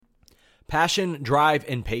Passion, drive,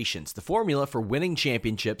 and patience. The formula for winning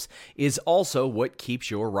championships is also what keeps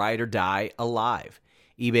your ride or die alive.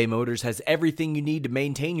 eBay Motors has everything you need to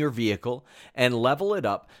maintain your vehicle and level it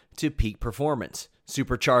up to peak performance.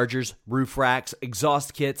 Superchargers, roof racks,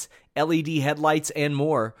 exhaust kits, LED headlights, and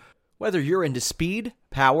more. Whether you're into speed,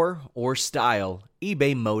 power, or style,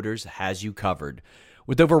 eBay Motors has you covered.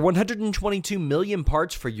 With over 122 million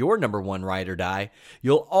parts for your number one ride or die,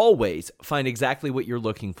 you'll always find exactly what you're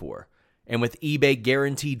looking for. And with eBay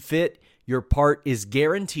Guaranteed Fit, your part is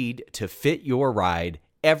guaranteed to fit your ride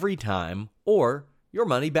every time or your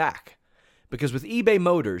money back. Because with eBay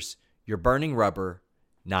Motors, you're burning rubber,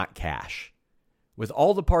 not cash. With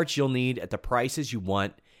all the parts you'll need at the prices you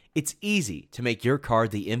want, it's easy to make your car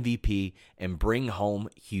the MVP and bring home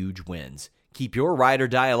huge wins. Keep your ride or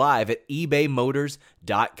die alive at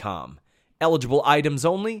ebaymotors.com. Eligible items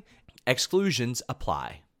only. Exclusions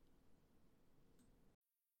apply.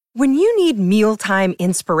 When you need mealtime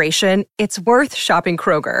inspiration, it's worth shopping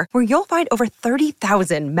Kroger, where you'll find over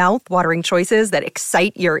 30,000 mouth-watering choices that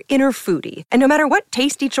excite your inner foodie. And no matter what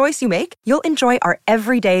tasty choice you make, you'll enjoy our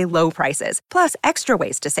everyday low prices, plus extra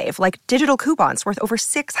ways to save, like digital coupons worth over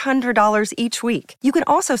 $600 each week. You can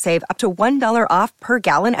also save up to $1 off per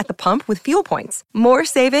gallon at the pump with fuel points. More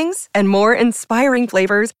savings and more inspiring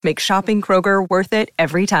flavors make shopping Kroger worth it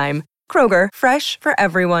every time. Kroger, fresh for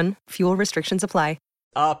everyone. Fuel restrictions apply.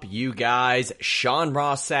 Up, you guys. Sean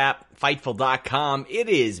Ross Sapp, Fightful.com. It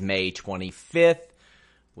is May 25th.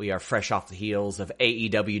 We are fresh off the heels of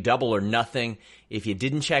AEW Double or Nothing. If you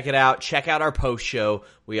didn't check it out, check out our post show.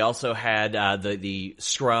 We also had the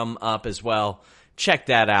scrum up as well. Check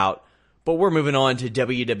that out. But we're moving on to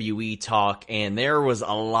WWE talk, and there was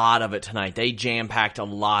a lot of it tonight. They jam-packed a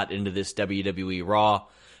lot into this WWE Raw.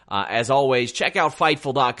 As always, check out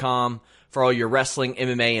Fightful.com for all your wrestling,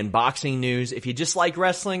 MMA, and boxing news. If you just like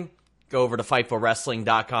wrestling, go over to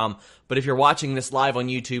FightfulWrestling.com. But if you're watching this live on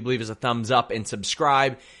YouTube, leave us a thumbs up and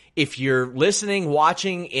subscribe. If you're listening,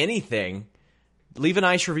 watching, anything, leave a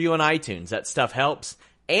nice review on iTunes. That stuff helps.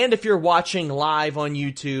 And if you're watching live on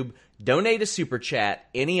YouTube, donate a super chat.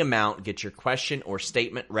 Any amount, get your question or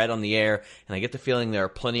statement read on the air. And I get the feeling there are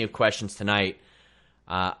plenty of questions tonight.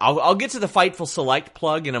 I'll get to the Fightful Select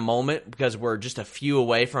plug in a moment because we're just a few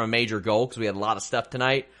away from a major goal because we had a lot of stuff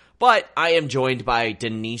tonight. But I am joined by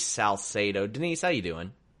Denise Salcedo. Denise, how you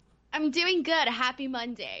doing? I'm doing good. Happy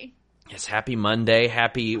Monday. Yes, happy Monday.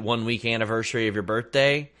 Happy 1 week anniversary of your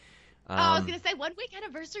birthday. I was going to say 1 week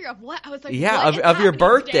anniversary of what? I was like, yeah, what of your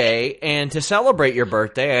birthday. today? And to celebrate your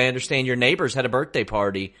birthday, I understand your neighbors had a birthday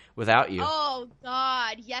party without you. Oh,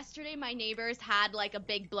 God. Yesterday, my neighbors had like a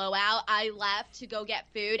big blowout. I left to go get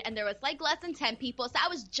food, and there was like less than 10 people. So I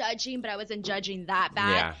was judging, but I wasn't judging that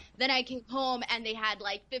bad. Yeah. Then I came home, and they had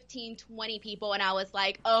like 15, 20 people, and I was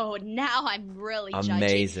like, oh, now I'm really judging.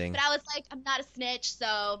 Amazing. But I was like, I'm not a snitch,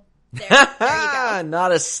 so... There you go.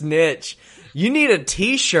 Not a snitch. You need a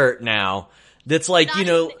t-shirt now that's like,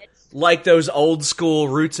 Not like those old school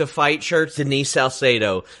Roots of Fight shirts. Denise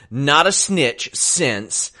Salcedo, not a snitch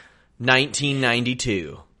since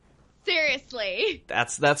 1992. Seriously.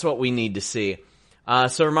 That's what we need to see.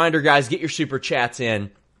 So reminder, guys, get your super chats in.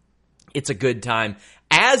 It's a good time.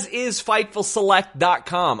 As is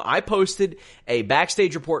FightfulSelect.com. I posted a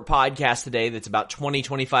Backstage Report podcast today that's about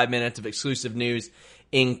 20-25 minutes of exclusive news,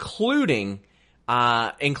 including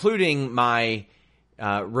my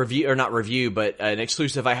review, or not review, but an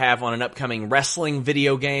exclusive I have on an upcoming wrestling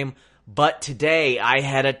video game. But today I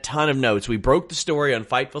had a ton of notes. We broke the story on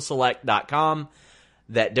FightfulSelect.com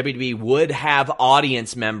that WWE would have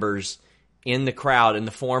audience members in the crowd in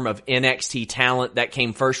the form of NXT talent. That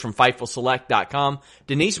came first from FightfulSelect.com.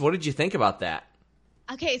 Denise, what did you think about that?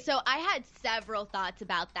 Okay, so I had several thoughts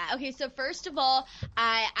about that. Okay, so first of all,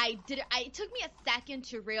 it took me a second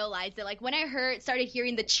to realize it. Like when I started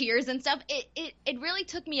hearing the cheers and stuff, it really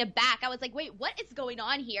took me aback. I was like, wait, what is going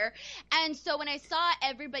on here? And so when I saw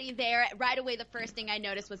everybody there, right away the first thing I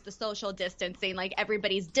noticed was the social distancing. Like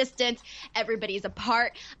everybody's distant, everybody's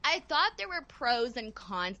apart. I thought there were pros and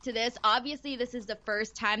cons to this. Obviously, this is the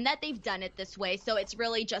first time that they've done it this way, so it's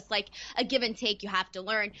really just like a give and take you have to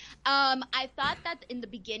learn. I thought that in the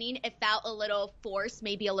beginning it felt a little forced,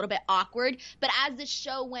 maybe a little bit awkward, but as the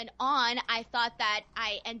show went on, I thought that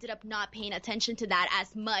I ended up not paying attention to that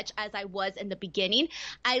as much as I was in the beginning.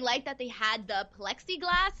 I like that they had the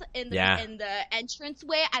plexiglass in the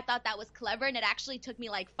entranceway. I thought that was clever, and it actually took me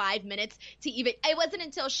like 5 minutes to even – it wasn't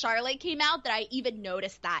until Charlotte came out that I even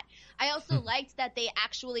noticed that. I also liked that they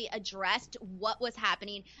actually addressed what was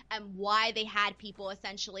happening and why they had people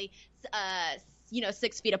essentially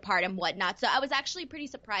 6 feet apart and whatnot. So I was actually pretty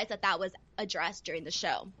surprised that was addressed during the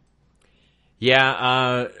show.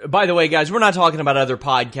 Yeah, by the way, guys, we're not talking about other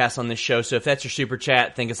podcasts on this show, so if that's your super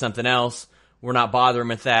chat, think of something else. We're not bothering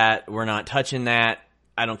with that. We're not touching that.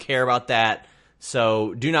 I don't care about that.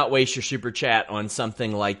 So do not waste your super chat on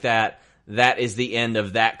something like that. That is the end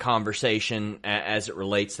of that conversation as it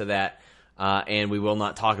relates to that. And we will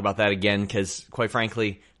not talk about that again because, quite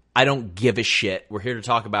frankly, I don't give a shit. We're here to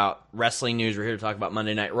talk about wrestling news. We're here to talk about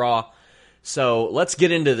Monday Night Raw. So let's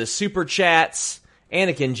get into the super chats.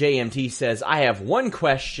 Anakin JMT says, I have one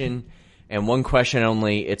question, and one question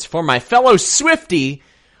only. It's for my fellow Swiftie.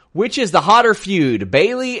 Which is the hotter feud,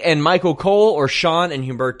 Bayley and Michael Cole or Shawn and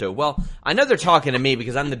Humberto? Well, I know they're talking to me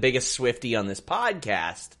because I'm the biggest Swiftie on this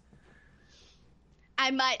podcast.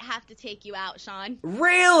 I might have to take you out, Sean.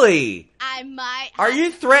 Really? I might. Are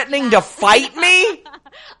you threatening to fight me?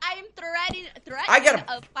 I'm threatening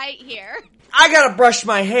a fight here. I gotta brush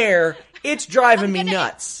my hair. It's driving me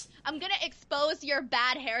nuts. I'm gonna expose your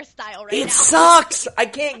bad hairstyle right now. It sucks. I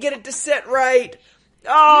can't get it to sit right.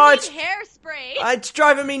 Oh, it's hairspray. It's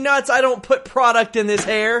driving me nuts. I don't put product in this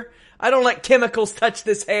hair. I don't let chemicals touch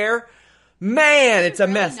this hair. Man, it's a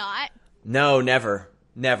mess. Not? No, never.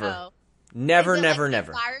 Oh. Never, Is it never, like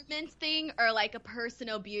never. An environment thing or like a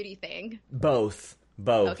personal beauty thing? Both.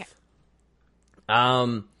 Okay.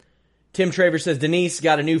 Tim Traver says, Denise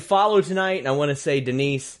got a new follow tonight, and I want to say,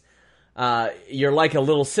 Denise, you're like a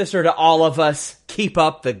little sister to all of us. Keep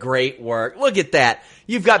up the great work. Look at that.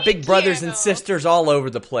 You've got big brothers and sisters all over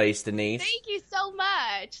the place, Denise. Thank you so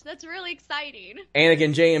much. That's really exciting.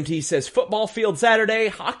 Anakin JMT says, football field Saturday,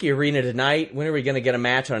 hockey arena tonight. When are we going to get a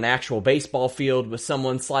match on an actual baseball field with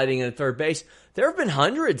someone sliding into third base? There have been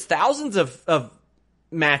hundreds, thousands of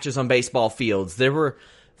matches on baseball fields. There were,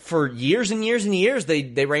 for years and years and years,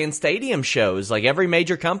 they ran stadium shows, like every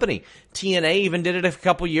major company. TNA even did it a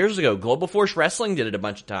couple years ago. Global Force Wrestling did it a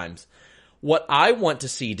bunch of times. What I want to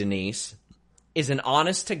see, Denise, is an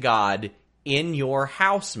honest-to-God,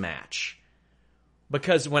 in-your-house match.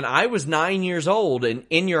 Because when I was 9 years old and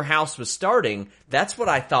In Your House was starting, that's what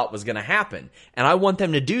I thought was going to happen. And I want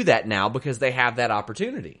them to do that now because they have that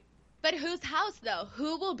opportunity. But whose house, though?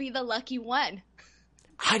 Who will be the lucky one?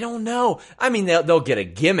 I don't know. I mean, they'll get a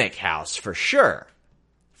gimmick house for sure.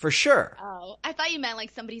 For sure. Oh, I thought you meant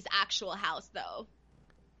like somebody's actual house, though.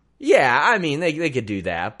 Yeah, I mean, they could do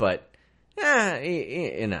that, but,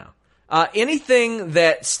 you know. Anything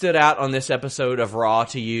that stood out on this episode of Raw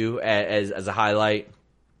to you as a highlight?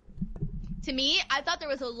 To me, I thought there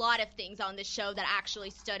was a lot of things on this show that actually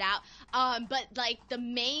stood out. But like the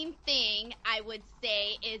main thing I would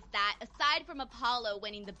say is that aside from Apollo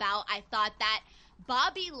winning the bout, I thought that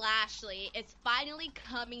Bobby Lashley is finally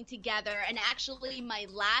coming together. And actually, my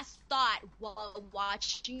last thought while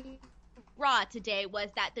watching Raw today was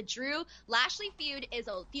that the Drew Lashley feud is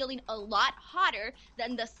feeling a lot hotter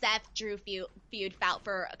than the Seth Drew feud felt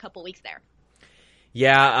for a couple weeks there.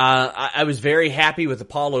 Yeah, I was very happy with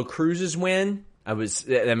Apollo Crews's win.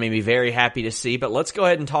 That made me very happy to see. But let's go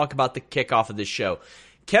ahead and talk about the kickoff of this show.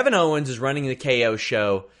 Kevin Owens is running the KO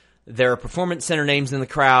show. There are Performance Center names in the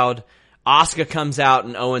crowd. Asuka comes out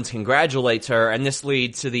and Owens congratulates her, and this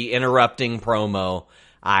leads to the interrupting promo.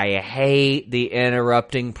 I hate the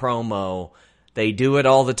interrupting promo. They do it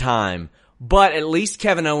all the time. But at least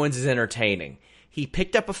Kevin Owens is entertaining. He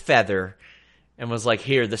picked up a feather and was like,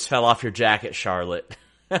 here, this fell off your jacket, Charlotte.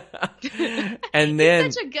 And then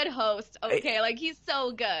he's such a good host, okay? Like, he's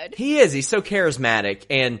so good. He is. He's so charismatic.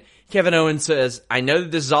 And Kevin Owens says, I know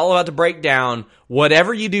that this is all about to break down.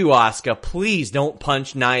 Whatever you do, Asuka, please don't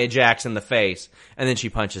punch Nia Jax in the face. And then she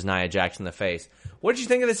punches Nia Jax in the face. What did you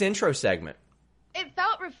think of this intro segment? It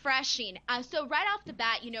felt refreshing. So right off the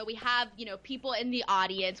bat, we have, people in the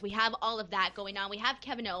audience. We have all of that going on. We have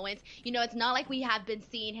Kevin Owens. It's not like we have been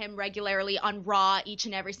seeing him regularly on Raw each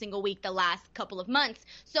and every single week the last couple of months.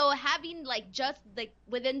 So having, just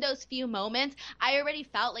within those few moments, I already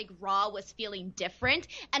felt like Raw was feeling different.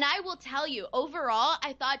 And I will tell you, overall,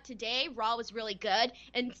 I thought today Raw was really good.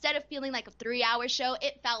 Instead of feeling like a 3-hour show,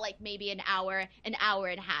 it felt like maybe an hour and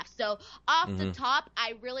a half. So off the top,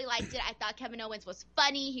 I really liked it. I thought Kevin Owens was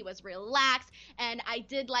funny, he was relaxed, and I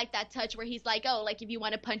did like that touch where he's like, oh, if you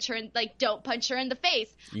want to punch her in, don't punch her in the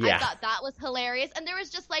face. Yeah. I thought that was hilarious, and there was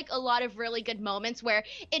just a lot of really good moments where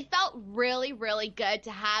it felt really, really good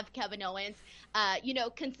to have Kevin Owens,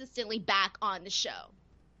 consistently back on the show.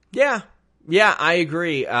 Yeah, I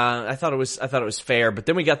agree. I thought it was fair, but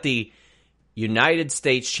then we got the United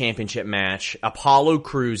States Championship match, Apollo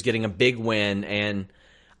Crews getting a big win, and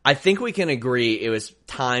I think we can agree it was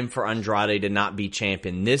time for Andrade to not be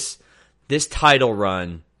champion. This title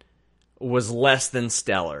run was less than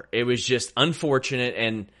stellar. It was just unfortunate,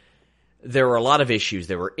 and there were a lot of issues.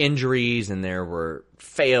 There were injuries and there were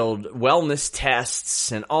failed wellness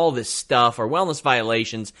tests and all this stuff, or wellness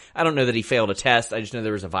violations. I don't know that he failed a test. I just know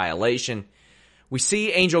there was a violation. We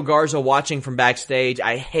see Angel Garza watching from backstage.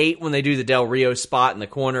 I hate when they do the Del Rio spot in the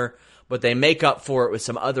corner, but they make up for it with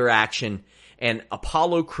some other action. And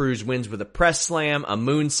Apollo Crews wins with a press slam, a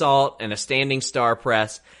moonsault, and a standing star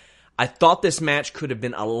press. I thought this match could have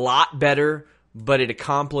been a lot better, but it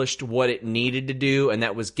accomplished what it needed to do, and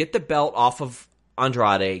that was get the belt off of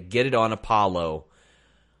Andrade, get it on Apollo.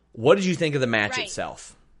 What did you think of the match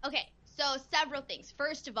itself? Okay, so several things.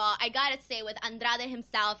 First of all, I gotta say with Andrade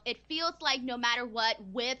himself, it feels like no matter what,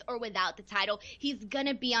 with or without the title, he's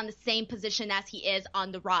gonna be on the same position as he is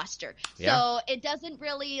on the roster. Yeah. So it doesn't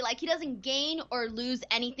really, he doesn't gain or lose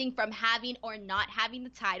anything from having or not having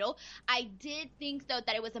the title. I did think, though,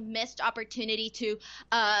 that it was a missed opportunity to,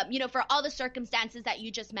 for all the circumstances that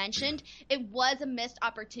you just mentioned, it was a missed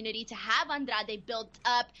opportunity to have Andrade built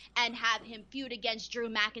up and have him feud against Drew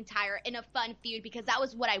McIntyre in a fun feud, because that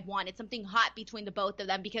was what I wanted, something hot between the both of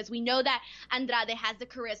them, because we know that Andrade has the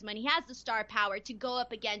charisma and he has the star power to go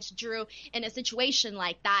up against Drew in a situation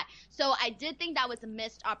like that. So I did think that was a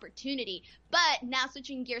missed opportunity. But now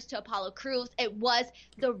switching gears to Apollo Crews, it was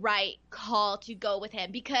the right call to go with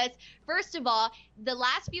him, because first of all, the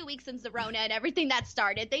last few weeks since the Rona and everything that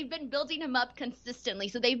started, they've been building him up consistently.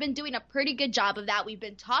 So they've been doing a pretty good job of that. We've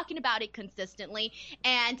been talking about it consistently,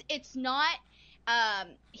 and it's not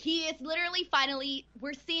he is literally finally,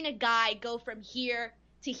 we're seeing a guy go from here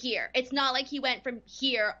to here. It's not like he went from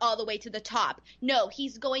here all the way to the top. No,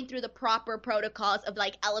 he's going through the proper protocols of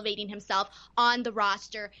elevating himself on the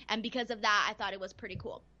roster, and because of that, I thought it was pretty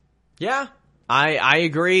cool. Yeah, I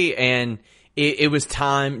agree, and it was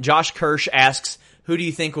time. Josh Kirsch asks, who do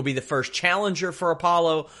you think will be the first challenger for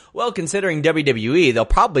Apollo? Well, considering WWE, they'll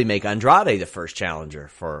probably make Andrade the first challenger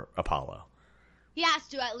for Apollo. He has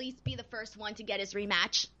to at least be the first one to get his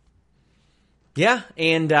rematch. Yeah,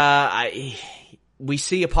 and we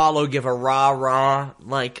see Apollo give a rah-rah,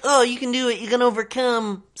 oh, you can do it, you can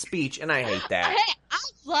overcome speech, and I hate that. Hey, I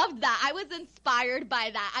loved that. I was inspired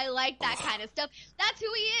by that. I like that kind of stuff. That's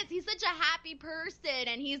who he is. He's such a happy person,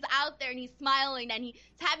 and he's out there, and he's smiling, and he's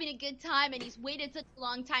having a good time, and he's waited such a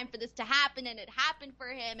long time for this to happen, and it happened for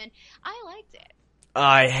him, and I liked it.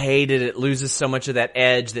 I hated it. It loses so much of that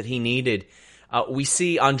edge that he needed. We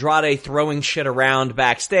see Andrade throwing shit around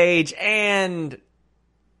backstage, and,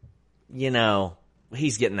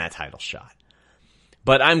 he's getting that title shot.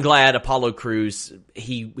 But I'm glad Apollo Crews,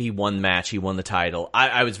 he won the match, he won the title.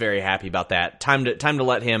 I was very happy about that. Time to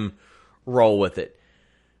let him roll with it.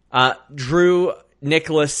 Drew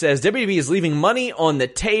Nicholas says, WWE is leaving money on the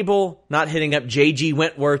table, not hitting up J.G.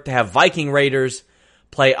 Wentworth to have Viking Raiders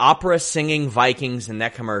play opera singing Vikings in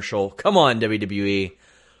that commercial. Come on, WWE.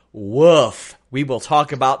 Woof. We will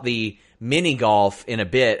talk about the mini golf in a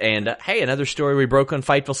bit. And hey, another story we broke on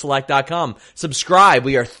FightfulSelect.com. Subscribe.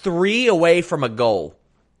 We are 3 away from a goal.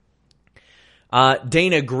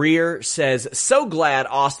 Dana Greer says, so glad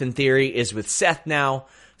Austin Theory is with Seth now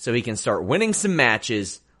so he can start winning some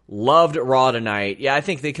matches. Loved Raw tonight. Yeah, I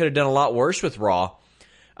think they could have done a lot worse with Raw.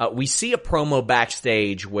 We see a promo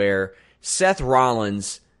backstage where Seth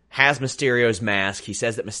Rollins has Mysterio's mask. He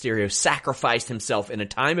says that Mysterio sacrificed himself in a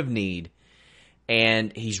time of need,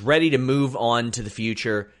 and he's ready to move on to the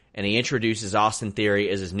future, and he introduces Austin Theory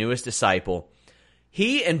as his newest disciple.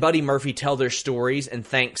 He and Buddy Murphy tell their stories and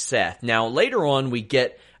thank Seth. Now, later on, we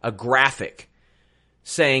get a graphic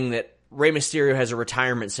saying that Rey Mysterio has a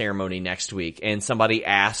retirement ceremony next week, and somebody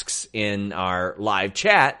asks in our live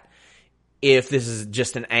chat if this is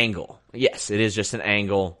just an angle. Yes, it is just an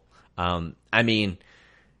angle.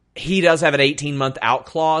 He does have an 18-month out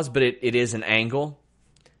clause, but it is an angle.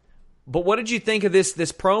 But what did you think of this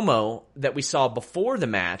promo that we saw before the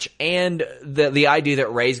match, and the idea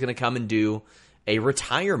that Rey's going to come and do a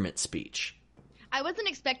retirement speech? I wasn't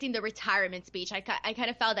expecting the retirement speech. I kind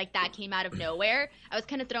of felt like that came out of nowhere. I was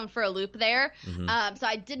kind of thrown for a loop there. Mm-hmm. So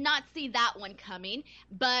I did not see that one coming.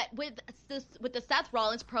 But with the Seth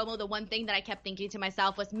Rollins promo, the one thing that I kept thinking to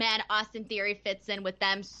myself was, man, Austin Theory fits in with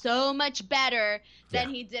them so much better than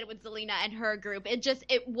he did with Zelina and her group.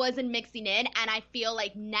 It wasn't mixing in, and I feel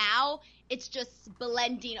like now it's just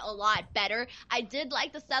blending a lot better. I did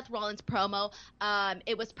like the Seth Rollins promo.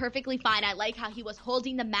 It was perfectly fine. I like how he was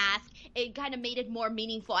holding the mask. It kind of made it more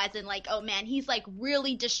meaningful, as in oh man, he's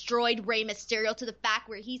really destroyed Rey Mysterio to the fact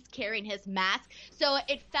where he's carrying his mask. So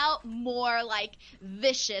it felt more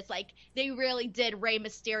vicious, they really did Rey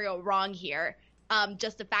Mysterio wrong here.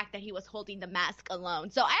 Just the fact that he was holding the mask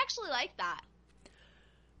alone. So I actually like that.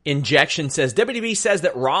 Injection says, WDB says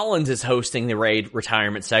that Rollins is hosting the Raid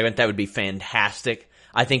retirement segment. That would be fantastic.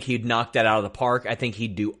 I think he'd knock that out of the park. I think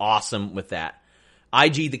he'd do awesome with that.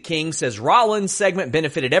 IG the King says, Rollins segment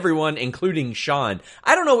benefited everyone, including Sean.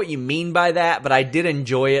 I don't know what you mean by that, but I did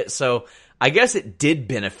enjoy it, so I guess it did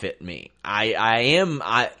benefit me. I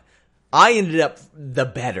ended up the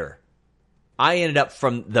better. I ended up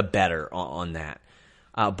from the better on that.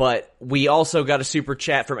 But we also got a super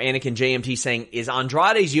chat from Anakin JMT saying, is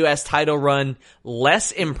Andrade's U.S. title run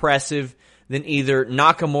less impressive than either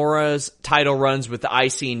Nakamura's title runs with the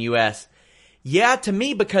IC and U.S.? Yeah, to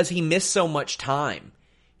me, because he missed so much time.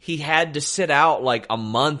 He had to sit out like a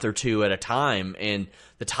month or two at a time, and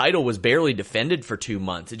the title was barely defended for 2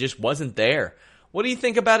 months. It just wasn't there. What do you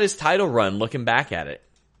think about his title run looking back at it?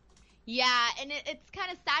 Yeah, and it's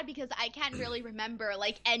kind of sad because I can't really remember,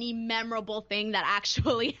 like, any memorable thing that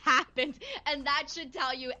actually happened, and that should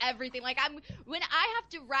tell you everything. Like, when I have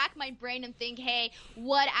to rack my brain and think, hey,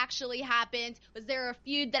 what actually happened? Was there a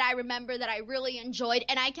feud that I remember that I really enjoyed?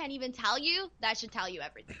 And I can't even tell you. That should tell you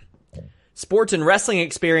everything. Sports and Wrestling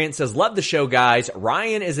Experience says, love the show, guys.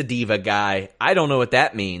 Ryan is a diva guy. I don't know what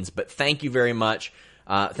that means, but thank you very much.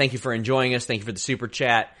 Thank you for enjoying us. Thank you for the super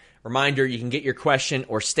chat. Reminder, you can get your question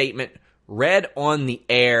or statement read on the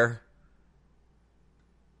air.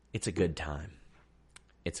 It's a good time.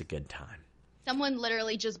 It's a good time. Someone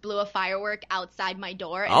literally just blew a firework outside my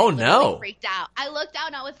door. And oh, I literally no. freaked out. I looked out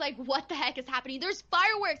and I was like, what the heck is happening? There's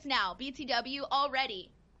fireworks now, BTW,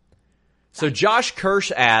 already. So Josh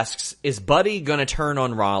Kirsch asks, is Buddy going to turn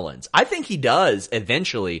on Rollins? I think he does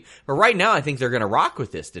eventually. But right now, I think they're going to rock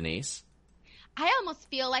with this, Denise. I almost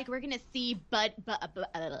feel like we're going to see I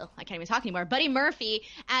can't even talk anymore, Buddy Murphy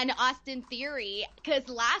and Austin Theory, because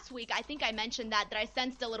last week I think I mentioned that I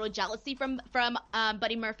sensed a little jealousy from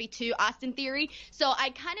Buddy Murphy to Austin Theory. So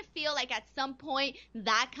I kind of feel like at some point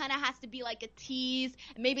that kind of has to be like a tease.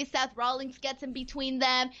 Maybe Seth Rollins gets in between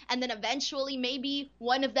them, and then eventually maybe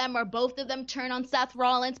one of them or both of them turn on Seth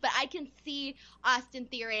Rollins. But I can see Austin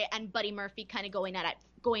Theory and Buddy Murphy kind of going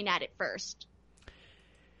at it first.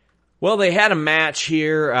 Well, they had a match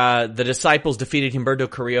here. The Disciples defeated Humberto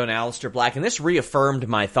Carrillo and Aleister Black, and this reaffirmed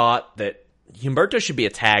my thought that Humberto should be a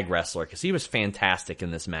tag wrestler because he was fantastic in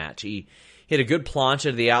this match. He hit a good plancha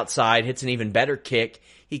to the outside, hits an even better kick.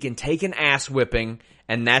 He can take an ass whipping,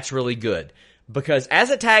 and that's really good. Because as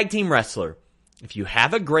a tag team wrestler, if you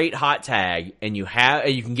have a great hot tag and you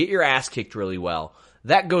can get your ass kicked really well,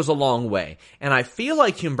 that goes a long way. And I feel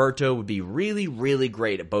like Humberto would be really, really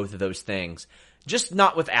great at both of those things. Just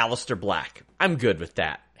not with Aleister Black. I'm good with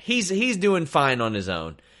that. He's doing fine on his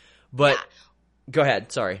own. But Go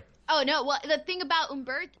ahead, sorry. Oh no, well the thing about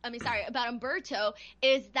Humberto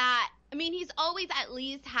is that he's always at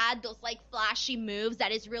least had those like flashy moves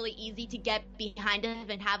that is really easy to get behind him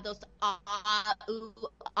and have those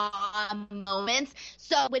moments.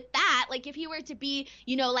 So with that, like if he were to be,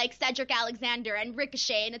 like Cedric Alexander and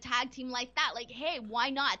Ricochet in a tag team like that, like hey, why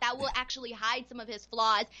not? That will actually hide some of his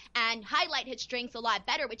flaws and highlight his strengths a lot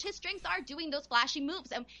better, which his strengths are doing those flashy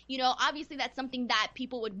moves. And obviously that's something that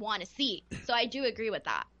people would want to see. So I do agree with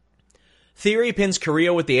that. Theory pins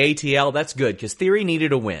Carrillo with the ATL. That's good because Theory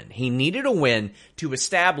needed a win. He needed a win to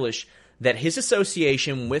establish that his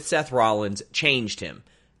association with Seth Rollins changed him.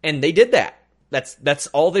 And they did that. That's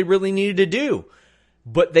all they really needed to do.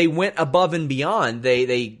 But they went above and beyond.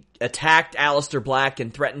 They attacked Aleister Black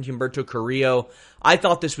and threatened Humberto Carrillo. I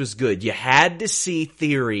thought this was good. You had to see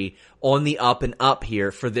Theory on the up and up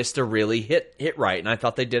here for this to really hit right. And I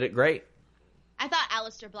thought they did it great. I thought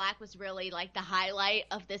Aleister Black was really like the highlight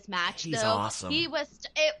of this match. He's though. Awesome.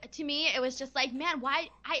 To me, it was just like, man, why?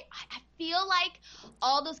 I feel like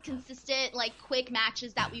all those consistent, like quick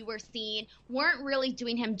matches that we were seeing weren't really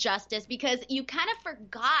doing him justice because you kind of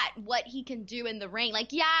forgot what he can do in the ring.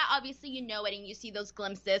 Like, yeah, obviously you know it and you see those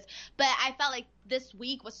glimpses, but I felt like this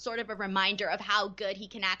week was sort of a reminder of how good he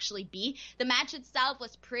can actually be. The match itself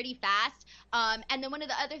was pretty fast. And then one of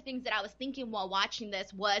the other things that I was thinking while watching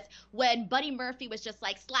this was when Buddy Murphy was just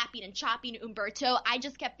like slapping and chopping Humberto, I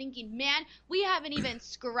just kept thinking, man, we haven't even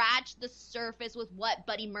scratched the surface with what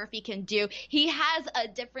Buddy Murphy can do. He has a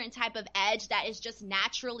different type of edge that is just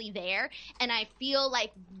naturally there. And I feel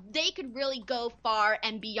like they could really go far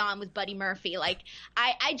and beyond with Buddy Murphy. Like,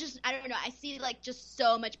 I don't know. I see like just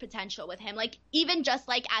so much potential with him. Like, even just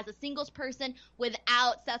like as a singles person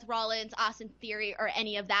without Seth Rollins, Austin Theory, or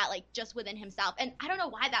any of that, like just within himself. And I don't know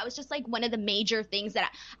why that was just like one of the major things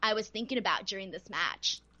that I was thinking about during this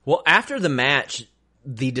match. Well, after the match,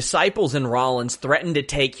 the Disciples and Rollins threatened to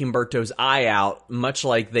take Humberto's eye out, much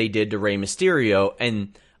like they did to Rey Mysterio.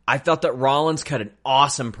 And I thought that Rollins cut an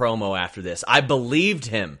awesome promo after this. I believed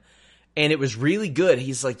him, and it was really good.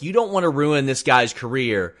 He's like, you don't want to ruin this guy's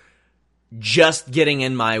career just getting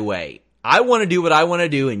in my way. I want to do what I want to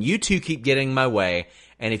do, and you two keep getting in my way,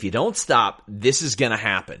 and if you don't stop, this is going to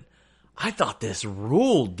happen. I thought this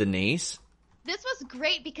ruled, Denise. This was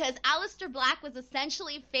great because Aleister Black was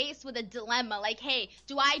essentially faced with a dilemma. Like, hey,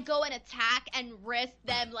 do I go and attack and risk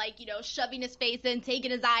them, like, shoving his face in,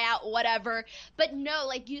 taking his eye out, whatever? But no,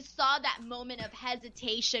 like, you saw that moment of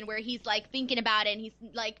hesitation where he's, like, thinking about it and he's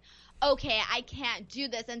like, okay, I can't do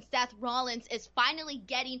this. And Seth Rollins is finally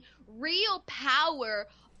getting real power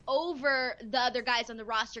over the other guys on the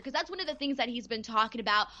roster, because that's one of the things that he's been talking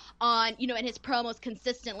about on, in his promos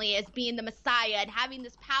consistently, is being the Messiah and having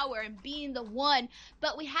this power and being the one,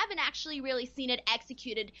 but we haven't actually really seen it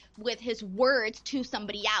executed with his words to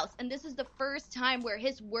somebody else. And this is the first time where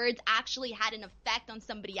his words actually had an effect on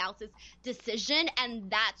somebody else's decision, and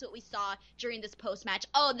that's what we saw during this post-match.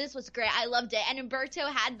 Oh, this was great. I loved it. And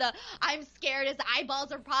Humberto had the I'm scared, his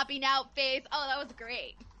eyeballs are popping out face. Oh, that was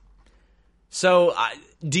great. So,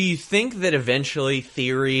 do you think that eventually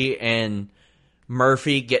Theory and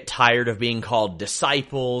Murphy get tired of being called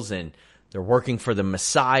disciples and they're working for the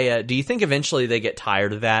Messiah? Do you think eventually they get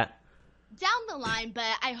tired of that? Down the line, but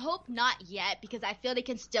I hope not yet, because I feel they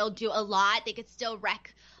can still do a lot. They could still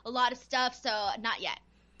wreck a lot of stuff, so not yet.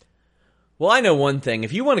 Well, I know one thing.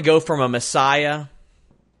 If you want to go from a Messiah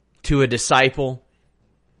to a disciple,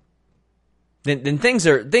 then things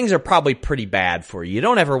are probably pretty bad for you. You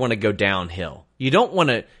don't ever want to go downhill. You don't want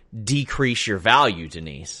to decrease your value,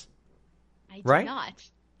 Denise. I do right? not.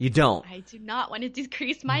 You don't. I do not want to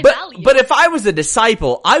decrease my value. But if I was a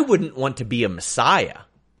disciple, I wouldn't want to be a Messiah.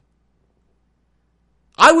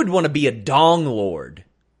 I would want to be a Dong Lord.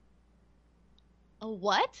 A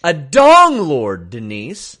what? A Dong Lord,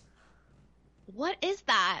 Denise. What is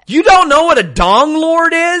that? You don't know what a Dong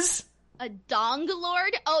Lord is? A dong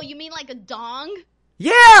lord? Oh, you mean like a dong?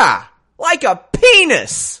 Yeah, like a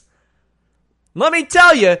penis. Let me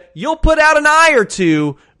tell you, you'll put out an eye or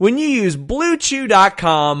two when you use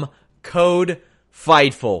BlueChew.com code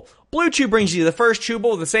FIGHTFUL. Blue Chew brings you the first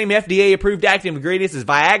chewable with the same FDA-approved active ingredients as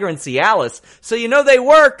Viagra and Cialis, so you know they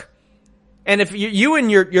work. And if you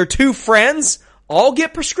and your two friends all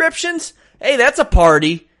get prescriptions, hey, that's a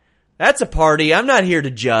party. That's a party. I'm not here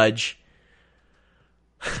to judge.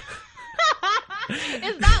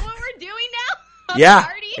 Is that what we're doing now? Yeah,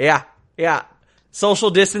 party? yeah. Social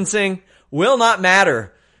distancing will not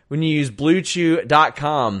matter when you use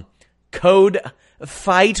BlueChew.com code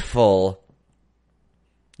FIGHTFUL.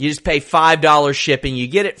 You just pay $5 shipping. You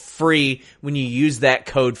get it free when you use that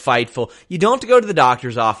code FIGHTFUL. You don't have to go to the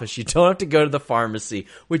doctor's office. You don't have to go to the pharmacy,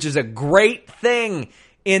 which is a great thing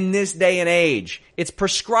in this day and age. It's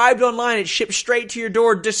prescribed online. It's shipped straight to your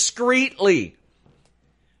door discreetly.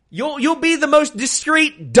 You'll be the most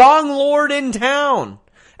discreet Dong Lord in town.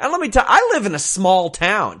 And let me tell you, I live in a small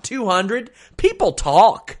town, 200. People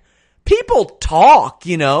talk. 200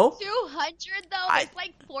 though? It's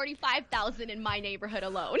like 45,000 in my neighborhood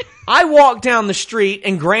alone. I walk down the street,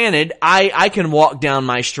 and granted, I can walk down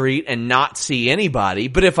my street and not see anybody,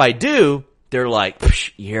 but if I do, they're like,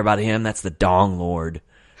 you hear about him? That's the Dong Lord.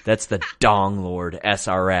 That's the Dong Lord,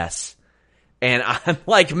 SRS. And I'm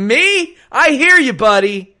like, me? I hear you,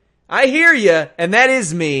 buddy. I hear you, and that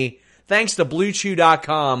is me. Thanks to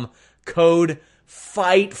BlueChew.com, code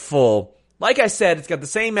FIGHTFUL. Like I said, it's got the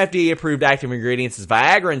same FDA-approved active ingredients as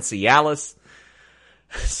Viagra and Cialis,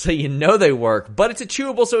 so you know they work. But it's a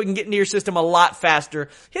chewable, so it can get into your system a lot faster.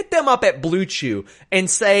 Hit them up at Blue Chew and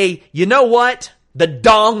say, you know what? The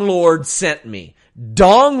Dong Lord sent me.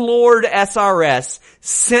 Dong Lord SRS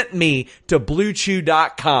sent me to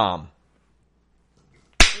BlueChew.com.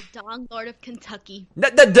 The Dong Lord of Kentucky.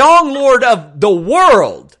 The Dong Lord of the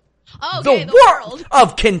world. Okay, the world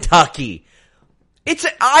of Kentucky.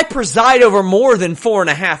 I preside over more than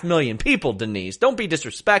 4.5 million people, Denise. Don't be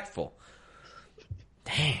disrespectful.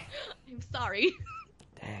 Dang. I'm sorry.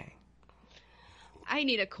 Dang. I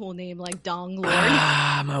need a cool name like Dong Lord.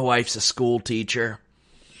 My wife's a school teacher.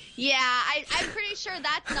 Yeah, I'm pretty sure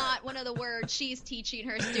that's not one of the words she's teaching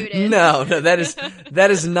her students. No,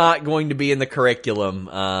 that is not going to be in the curriculum.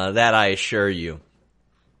 That I assure you.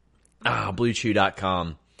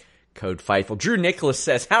 BlueChew.com. Code FIGHTFUL. Drew Nicholas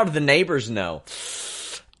says, how do the neighbors know?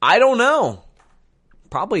 I don't know.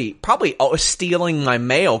 Probably stealing my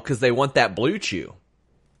mail because they want that Blue Chew.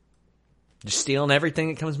 Just stealing everything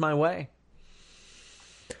that comes my way.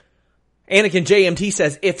 Anakin JMT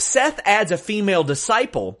says, if Seth adds a female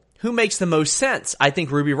disciple, who makes the most sense? I think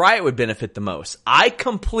Ruby Riott would benefit the most. I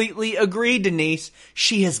completely agree, Denise.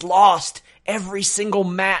 She has lost every single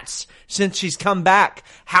match since she's come back.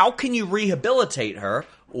 How can you rehabilitate her?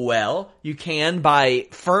 Well, you can by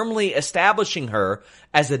firmly establishing her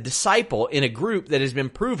as a disciple in a group that has been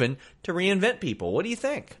proven to reinvent people. What do you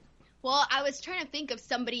think? Well, I was trying to think of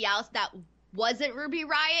somebody else that wasn't Ruby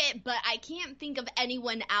Riott, but I can't think of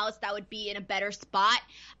anyone else that would be in a better spot.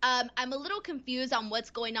 I'm a little confused on what's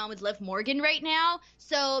going on with Liv Morgan right now,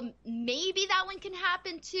 so maybe that one can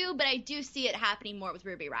happen too, but I do see it happening more with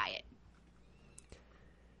Ruby Riott.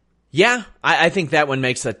 Yeah, I think that one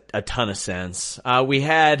makes a ton of sense. We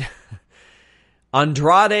had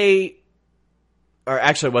Andrade, or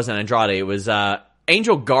actually it wasn't Andrade, it was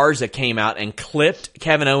Angel Garza came out and clipped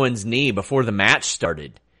Kevin Owens' knee before the match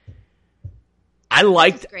started. I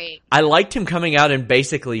liked him coming out in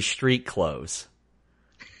basically street clothes.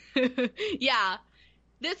 Yeah.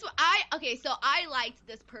 So I liked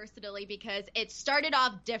this personally because it started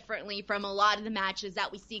off differently from a lot of the matches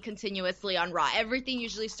that we see continuously on Raw. Everything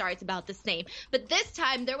usually starts about the same. But this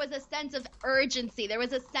time there was a sense of urgency. There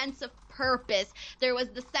was a sense of purpose. There was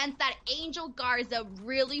the sense that Angel Garza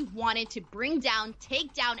really wanted to bring down,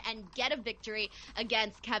 take down, and get a victory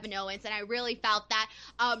against Kevin Owens. And I really felt that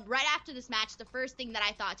right after this match, the first thing that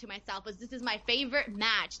I thought to myself was, this is my favorite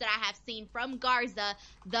match that I have seen from Garza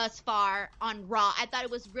thus far on Raw. I thought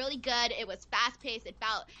it was really good. It was fast-paced. It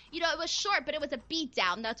felt, it was short, but it was a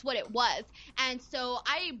beatdown. That's what it was. And so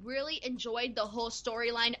I really enjoyed the whole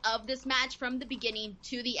storyline of this match from the beginning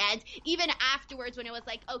to the end. Even afterwards when it was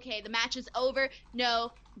like, okay, the match is over.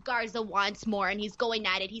 No, Garza wants more, and he's going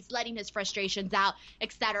at it. He's letting his frustrations out,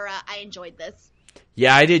 etc. I enjoyed this.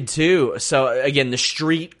 Yeah, I did too. So again, the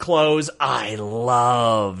street clothes, I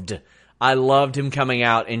loved him coming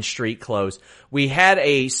out in street clothes. We had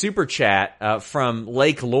a super chat from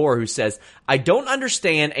Lake Lore who says, I don't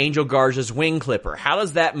understand Angel Garza's wing clipper. How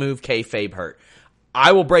does that move kayfabe hurt?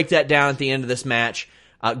 I will break that down at the end of this match.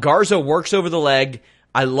 Garza works over the leg.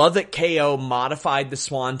 I love that KO modified the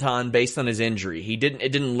swanton based on his injury. It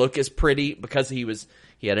didn't look as pretty because he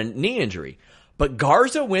had a knee injury. But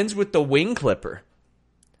Garza wins with the wing clipper.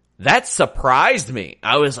 That surprised me.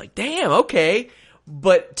 I was like, damn, okay.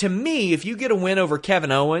 But to me, if you get a win over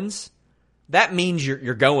Kevin Owens, that means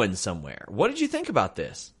you're going somewhere. What did you think about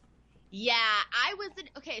this? Yeah, I wasn't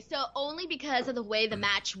okay. So only because of the way the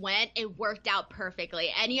match went, it worked out perfectly.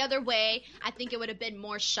 Any other way, I think it would have been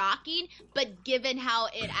more shocking. But given how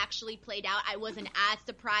it actually played out, I wasn't as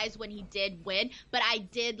surprised when he did win. But I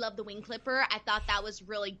did love the wing clipper. I thought that was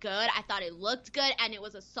really good. I thought it looked good, and it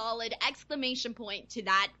was a solid exclamation point to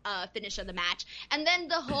that finish of the match. And then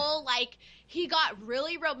the whole he got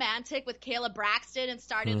really romantic with Kayla Braxton and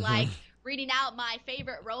started reading out my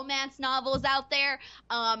favorite romance novels out there.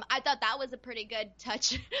 I thought that was a pretty good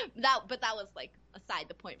touch. But that was aside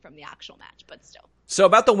the point from the actual match, but still. So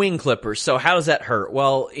about the wing clipper, so how does that hurt?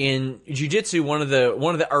 Well, in jiu-jitsu, one of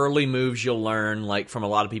the early moves you'll learn, from a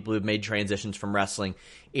lot of people who've made transitions from wrestling,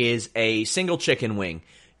 is a single chicken wing.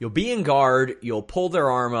 You'll be in guard, you'll pull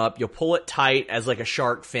their arm up, you'll pull it tight as a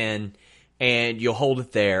shark fin, and you'll hold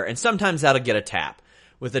it there, and sometimes that'll get a tap.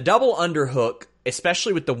 With a double underhook,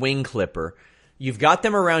 especially with the wing clipper, you've got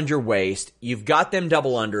them around your waist, you've got them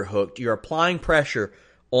double underhooked, you're applying pressure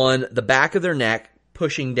on the back of their neck,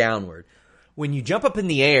 pushing downward. When you jump up in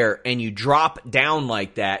the air and you drop down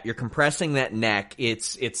like that, you're compressing that neck.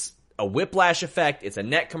 It's a whiplash effect, it's a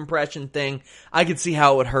neck compression thing. I could see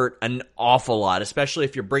how it would hurt an awful lot, especially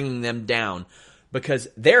if you're bringing them down, because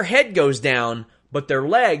their head goes down, but their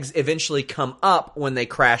legs eventually come up when they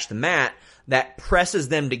crash the mat. That presses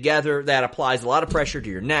them together. That applies a lot of pressure to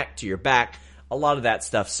your neck, to your back, a lot of that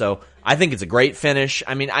stuff. So I think it's a great finish.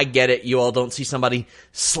 I mean, I get it. You all don't see somebody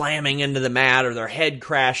slamming into the mat or their head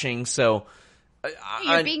crashing. So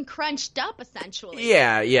you're being crunched up, essentially.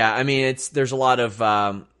 Yeah. I mean, there's a lot of.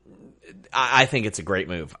 I think it's a great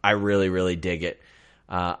move. I really, really dig it.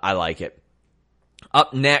 I like it.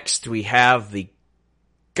 Up next, we have the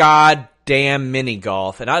goddamn mini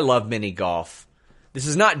golf, and I love mini golf. This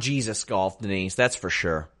is not Jesus golf, Denise, that's for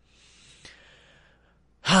sure.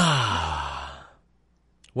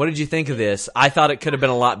 What did you think of this? I thought it could have been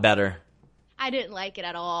a lot better. I didn't like it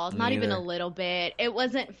at all. Not even a little bit. It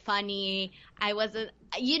wasn't funny. I wasn't,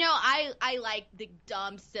 I like the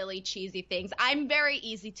dumb, silly, cheesy things. I'm very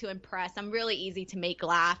easy to impress. I'm really easy to make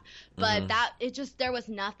laugh. But there was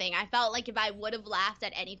nothing. I felt like if I would have laughed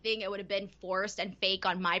at anything, it would have been forced and fake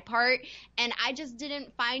on my part. And I just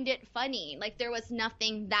didn't find it funny. There was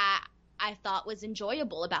nothing that I thought was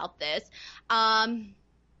enjoyable about this.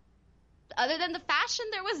 other than the fashion,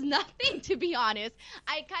 there was nothing, to be honest.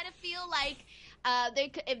 I kind of feel like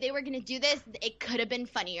if they were going to do this, it could have been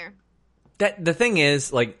funnier. The thing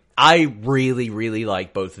is, like, I really, really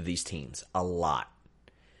like both of these teams a lot.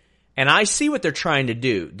 And I see what they're trying to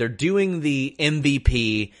do. They're doing the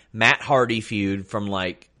MVP Matt Hardy feud from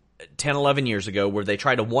like 10, 11 years ago where they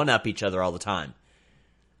try to one-up each other all the time.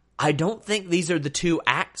 I don't think these are the two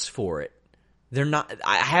acts for it. They're not.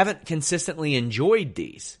 I haven't consistently enjoyed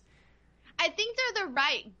these. I think they're the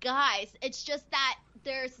right guys. It's just that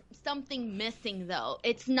there's something missing, though.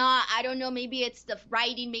 It's not, I don't know, maybe it's the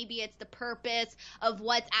writing, maybe it's the purpose of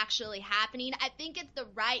what's actually happening. I think it's the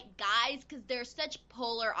right guys because they're such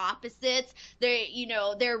polar opposites.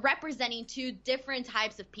 They're representing two different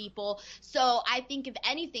types of people. So I think if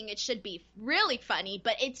anything, it should be really funny,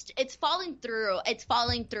 but it's falling through. It's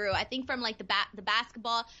falling through. I think from like the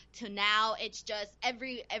basketball to now, it's just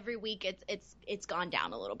every week it's gone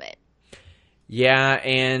down a little bit. Yeah,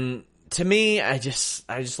 and to me, I just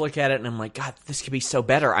look at it and I'm like, God, this could be so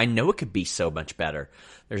better. I know it could be so much better.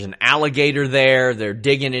 There's an alligator there. They're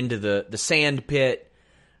digging into the sand pit.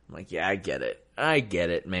 I'm like, yeah, I get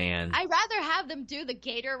it, man. I'd rather have them do the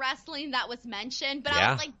gator wrestling that was mentioned, but Yeah.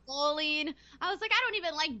 I was like bowling. I was like, I don't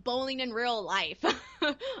even like bowling in real life.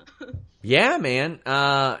 Yeah, man.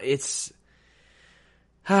 It's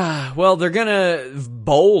well, they're gonna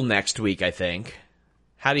bowl next week, I think.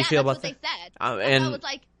 How do you feel about that? That's what they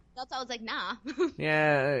said. I was like, nah.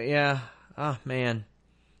 Yeah. Oh, man.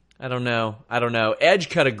 I don't know. Edge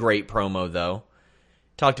cut a great promo, though.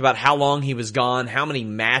 Talked about how long he was gone, how many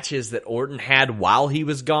matches that Orton had while he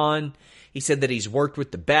was gone. He said that he's worked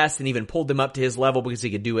with the best and even pulled them up to his level because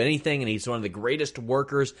he could do anything, and he's one of the greatest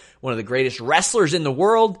workers, one of the greatest wrestlers in the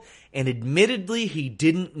world, and admittedly, he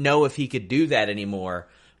didn't know if he could do that anymore,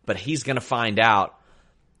 but he's going to find out.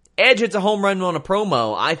 Edge hits a home run on a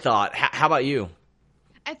promo, I thought. How about you?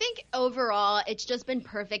 I think overall, it's just been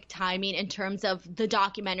perfect timing in terms of the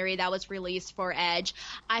documentary that was released for Edge.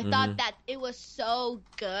 I thought that it was so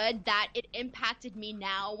good that it impacted me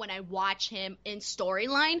now when I watch him in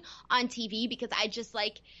storyline on TV because I just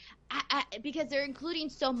like, because they're including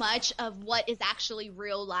so much of what is actually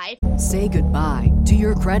real life. Say goodbye to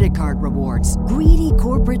your credit card rewards. Greedy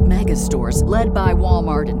corporate mega stores, led by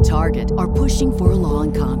Walmart and Target, are pushing for a law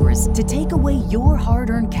in Congress to take away your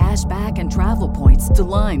hard-earned cash back and travel points to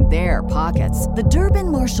line their pockets. The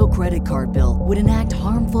Durbin-Marshall credit card bill would enact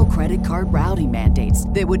harmful credit card routing mandates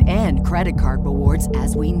that would end credit card rewards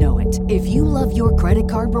as we know it. If you love your credit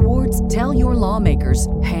card rewards, tell your lawmakers,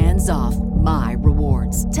 hands off my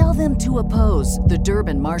rewards. Tell them to oppose the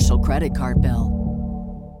Durbin-Marshall credit card bill.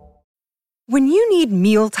 When you need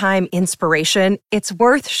mealtime inspiration, it's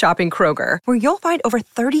worth shopping Kroger, where you'll find over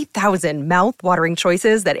 30,000 mouth-watering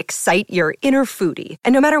choices that excite your inner foodie.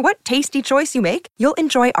 And no matter what tasty choice you make, you'll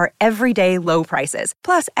enjoy our everyday low prices,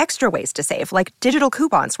 plus extra ways to save, like digital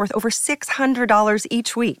coupons worth over $600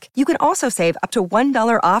 each week. You can also save up to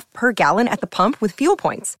 $1 off per gallon at the pump with fuel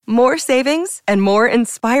points. More savings and more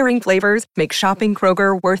inspiring flavors make shopping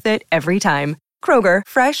Kroger worth it every time. Kroger,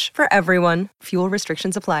 fresh for everyone. Fuel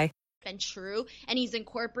restrictions apply. Been true, and he's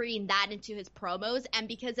incorporating that into his promos, and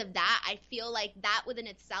because of that I feel like that within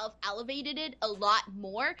itself elevated it a lot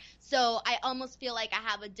more. So I almost feel like I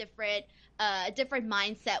have a different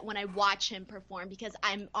mindset when I watch him perform because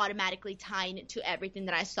I'm automatically tying it to everything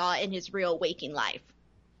that I saw in his real waking life.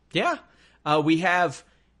 Yeah. We have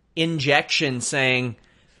Injection saying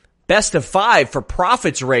best of 5 for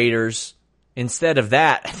Profits Raiders. Instead of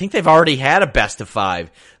that, I think they've already had a best of 5.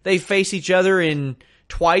 They face each other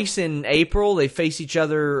twice in April. They face each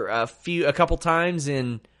other a couple times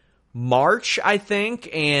in March, I think,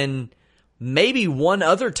 and maybe one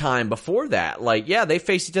other time before that. Like, yeah, they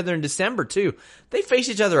faced each other in December too. They faced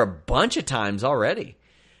each other a bunch of times already.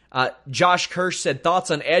 Josh Kirsch said,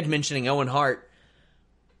 thoughts on Edge mentioning Owen Hart.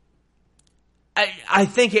 I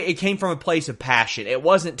think it came from a place of passion. It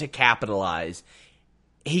wasn't to capitalize.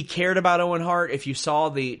 He cared about Owen Hart. If you saw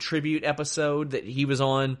the tribute episode that he was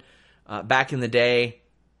on back in the day,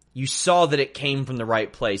 you saw that it came from the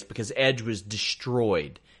right place because Edge was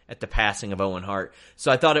destroyed at the passing of Owen Hart.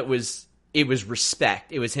 So I thought it was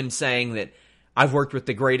respect. It was him saying that I've worked with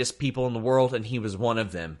the greatest people in the world and he was one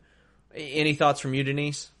of them. Any thoughts from you,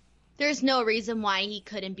 Denise? There's no reason why he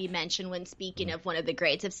couldn't be mentioned when speaking of one of the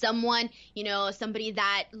greats. If someone, somebody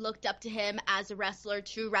that looked up to him as a wrestler,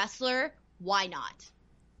 true wrestler, why not?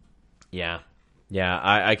 Yeah,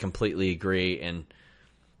 I completely agree. And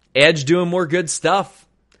Edge doing more good stuff.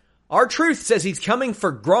 R-Truth says he's coming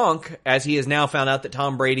for Gronk, as he has now found out that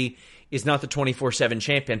Tom Brady is not the 24/7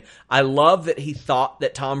 champion. I love that he thought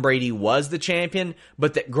that Tom Brady was the champion,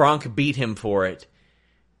 but that Gronk beat him for it.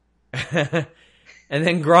 And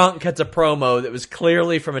then Gronk cuts a promo that was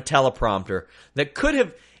clearly from a teleprompter that could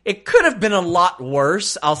have been a lot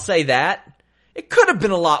worse. I'll say that. It could have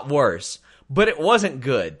been a lot worse, but it wasn't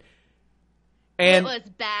good. And it was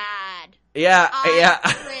bad. Yeah, I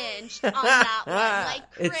cringed on that one.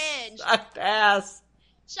 Like, cringed. It sucked ass.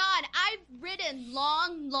 Sean, I've written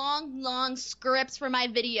long scripts for my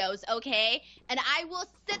videos, okay? And I will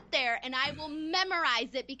sit there and I will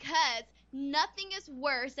memorize it because nothing is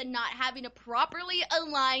worse than not having a properly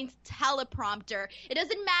aligned teleprompter. It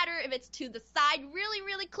doesn't matter if it's to the side,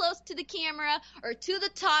 really close to the camera, or to the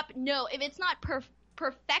top. No, if it's not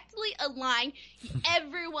perfectly aligned,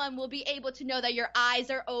 everyone will be able to know that your eyes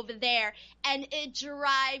are over there. And it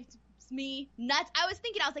drives me nuts. I was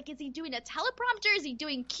like, is he doing a teleprompter? Is he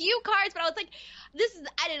doing cue cards? But I was like,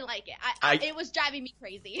 I didn't like it. It was driving me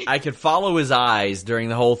crazy. I could follow his eyes during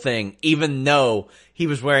the whole thing, even though he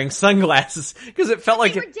was wearing sunglasses, because it felt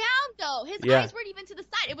like they were down though. His eyes weren't even to the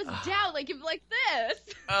side. It was down, like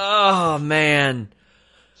this. Oh man.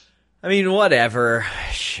 I mean, whatever.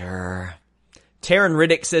 Sure. Taryn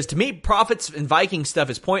Riddick says, to me, Profits and Viking stuff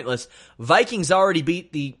is pointless. Vikings already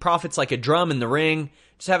beat the Profits like a drum in the ring.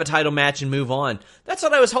 Just have a title match and move on. That's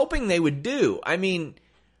what I was hoping they would do. I mean,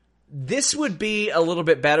 this would be a little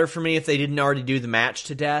bit better for me if they didn't already do the match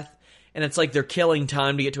to death. And it's like they're killing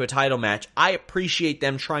time to get to a title match. I appreciate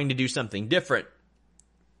them trying to do something different.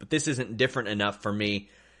 But this isn't different enough for me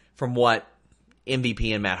from what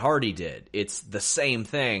MVP and Matt Hardy did. It's the same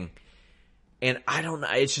thing. And I don't know,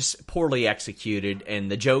 it's just poorly executed,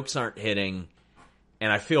 and the jokes aren't hitting,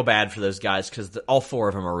 and I feel bad for those guys because all four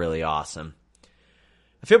of them are really awesome.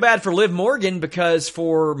 I feel bad for Liv Morgan because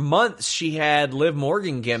for months she had Liv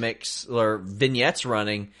Morgan gimmicks or vignettes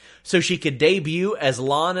running so she could debut as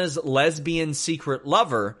Lana's lesbian secret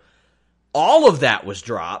lover. All of that was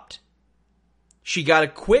dropped. She got a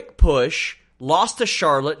quick push, lost to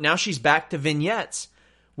Charlotte, now she's back to vignettes,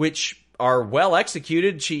 which are well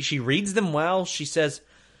executed. She reads them well. She says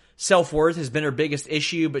self-worth has been her biggest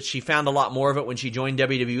issue, but she found a lot more of it when she joined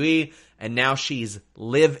WWE, and now she's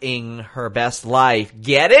living her best life.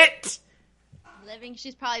 Get it? Living.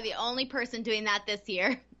 She's probably the only person doing that this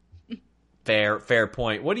year. Fair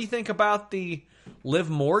point. What do you think about the Liv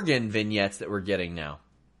Morgan vignettes that we're getting now?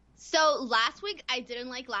 So last week, I didn't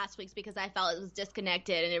like last week's because I felt it was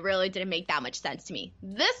disconnected and it really didn't make that much sense to me.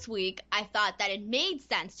 This week, I thought that it made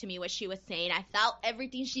sense to me what she was saying. I felt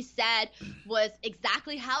everything she said was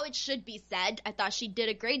exactly how it should be said. I thought she did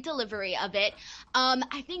a great delivery of it.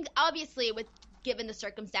 I think, obviously, given the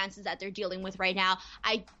circumstances that they're dealing with right now,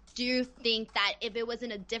 I do think that if it was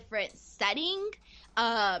in a different setting,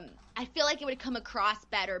 I feel like it would come across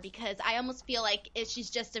better because I almost feel like if she's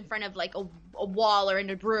just in front of like a wall or in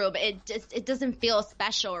a room, it doesn't feel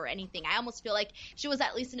special or anything. I almost feel like if she was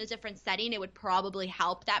at least in a different setting, it would probably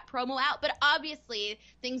help that promo out. But obviously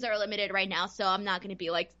things are limited right now, so I'm not going to be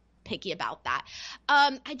like picky about that.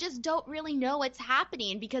 I just don't really know what's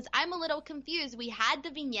happening because I'm a little confused. We had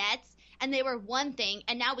the vignettes and they were one thing,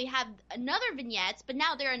 and now we have another vignettes, but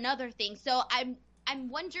now they're another thing. So I'm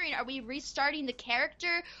wondering, are we restarting the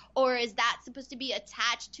character, or is that supposed to be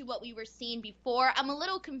attached to what we were seeing before? I'm a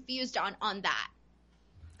little confused on that.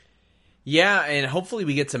 Yeah, and hopefully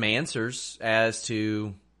we get some answers as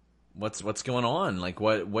to what's going on. Like,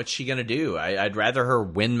 what's she going to do? I'd rather her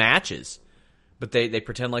win matches. But they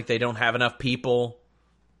pretend like they don't have enough people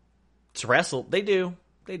to wrestle. They do.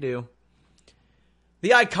 The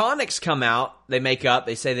Iconics come out, they make up,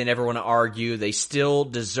 they say they never want to argue, they still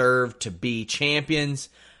deserve to be champions.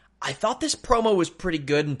 I thought this promo was pretty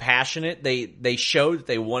good and passionate. They showed that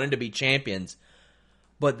they wanted to be champions,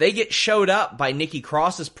 but they get showed up by Nikki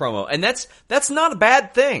Cross's promo, and that's not a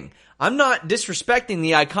bad thing. I'm not disrespecting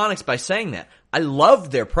the Iconics by saying that. I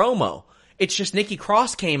loved their promo. It's just Nikki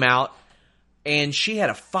Cross came out, and she had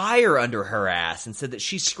a fire under her ass and said that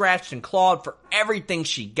she scratched and clawed for everything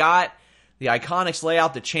she got. The Iconics lay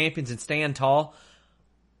out the champions and stand tall.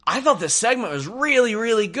 I thought this segment was really,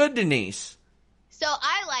 really good, Denise. So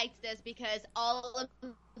I liked this because all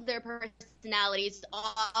of their personalities,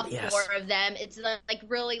 all four of them, it's like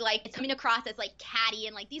really like it's coming across as like catty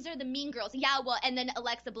and like these are the mean girls. Yeah, well, and then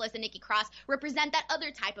Alexa Bliss and Nikki Cross represent that other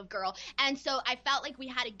type of girl. And so I felt like we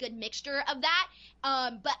had a good mixture of that.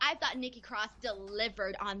 But I thought Nikki Cross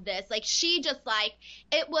delivered on this. Like she just like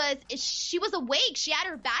she was awake. She had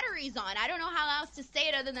her batteries on. I don't know how else to say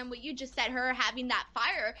it other than what you just said, her having that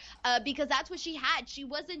fire, because that's what she had. She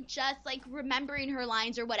wasn't just like remembering her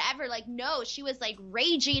lines or whatever. Like, no, she was like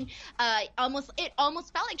raging it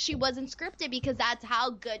almost felt like she wasn't scripted because that's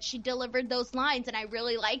how good she delivered those lines, and I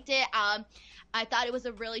really liked it. I thought it was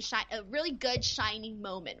a really good shining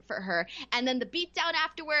moment for her. And then the beatdown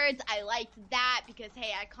afterwards, I liked that because,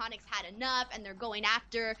 hey, Iconics had enough and they're going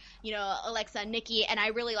after, Alexa and Nikki, and I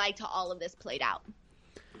really liked how all of this played out.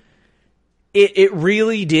 It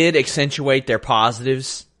really did accentuate their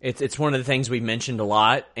positives. It's one of the things we've mentioned a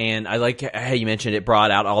lot, and I like how you mentioned it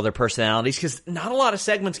brought out all their personalities, because not a lot of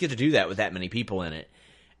segments get to do that with that many people in it.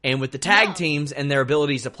 And with the tag teams and their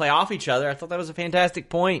abilities to play off each other, I thought that was a fantastic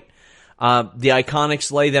point. The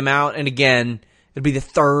Iconics lay them out, and again, it'll be the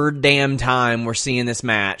third damn time we're seeing this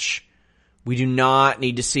match. We do not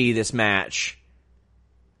need to see this match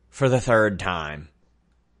for the third time.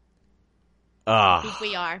 I think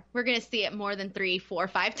we are. We're going to see it more than 3, 4,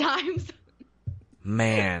 5 times.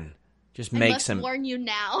 Man, just I must warn you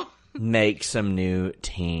now. Make some new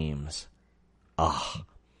teams. Well,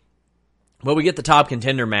 we get the top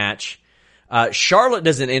contender match. Charlotte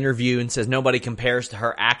does an interview and says nobody compares to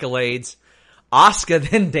her accolades. Asuka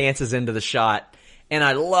then dances into the shot, and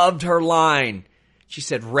I loved her line. She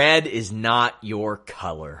said, "Red is not your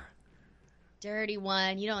color." Dirty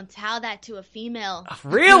one. You don't tell that to a female.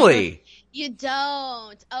 Really? You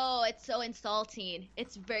don't. Oh, it's so insulting.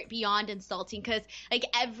 It's very beyond insulting because,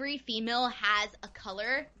 every female has a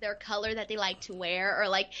color, their color that they like to wear,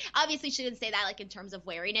 or, obviously she didn't say that, in terms of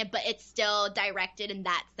wearing it, but it's still directed in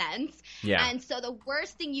that sense. Yeah. And so the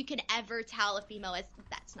worst thing you can ever tell a female is,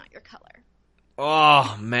 that's not your color.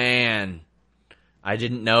 Oh, man. I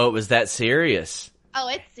didn't know it was that serious. Oh,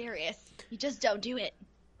 it's serious. You just don't do it.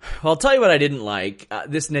 Well, I'll tell you what I didn't like.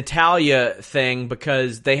 This Natalya thing,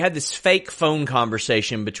 because they had this fake phone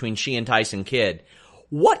conversation between she and Tyson Kidd.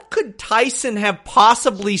 What could Tyson have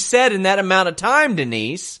possibly said in that amount of time,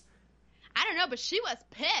 Denise? I don't know, but she was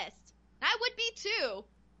pissed. I would be too.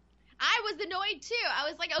 I was annoyed too. I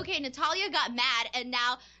was like, okay, Natalya got mad, and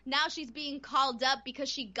now she's being called up because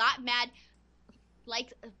she got mad.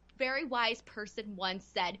 Like a very wise person once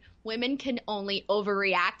said, women can only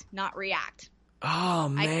overreact, not react. Oh,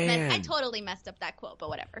 man. I totally messed up that quote, but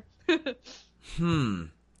whatever.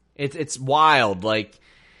 It's wild.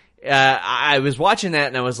 I was watching that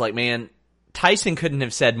and I was like, man, Tyson couldn't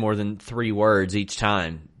have said more than 3 words each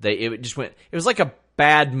time. It was like a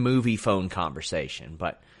bad movie phone conversation.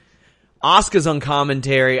 But Asuka's on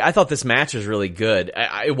commentary. I thought this match was really good.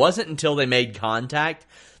 It wasn't until they made contact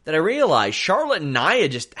that I realized Charlotte and Nia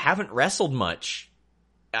just haven't wrestled much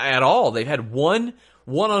at all. They've had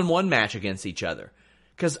one-on-one match against each other.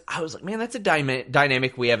 Because I was like, man, that's a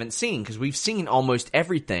dynamic we haven't seen, because we've seen almost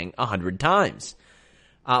everything 100 times.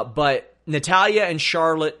 But Natalya and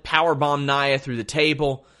Charlotte powerbomb Nia through the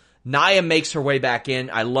table. Nia makes her way back in.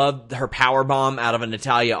 I loved her powerbomb out of a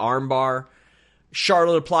Natalya armbar.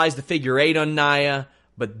 Charlotte applies the figure 8 on Nia,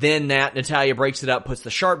 but then Natalya breaks it up, puts the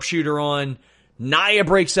sharpshooter on. Nia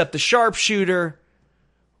breaks up the sharpshooter.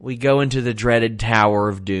 We go into the dreaded Tower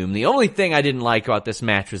of Doom. The only thing I didn't like about this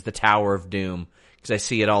match was the Tower of Doom, because I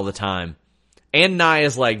see it all the time. And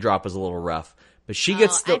Nia's leg drop was a little rough, but she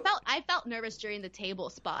gets the. I felt nervous during the table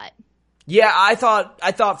spot. Yeah, I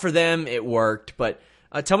thought for them it worked, but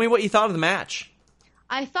tell me what you thought of the match.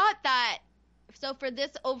 I thought that. So for this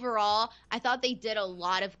overall, I thought they did a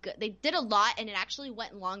lot of good. They did a lot, and it actually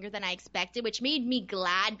went longer than I expected, which made me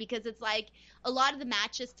glad, because it's like a lot of the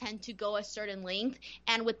matches tend to go a certain length,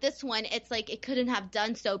 and with this one, it's like it couldn't have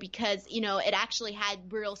done so because, it actually had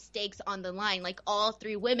real stakes on the line. Like, all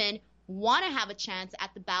 3 women want to have a chance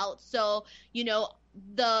at the bout, so,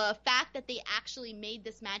 the fact that they actually made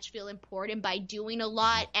this match feel important by doing a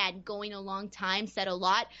lot and going a long time said a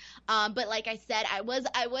lot. But like I said, I was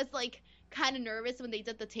like kind of nervous when they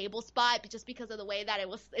did the table spot, just because of the way that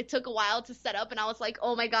it took a while to set up, and I was like,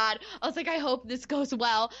 oh my god, I was like, I hope this goes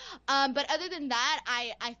well. But other than that,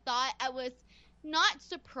 I thought I was not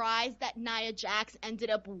surprised that Nia Jax ended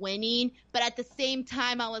up winning, but at the same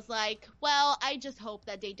time I was like, well, I just hope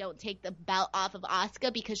that they don't take the belt off of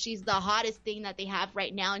Asuka, because she's the hottest thing that they have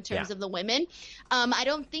right now in terms of the women. I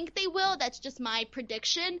don't think they will. That's just my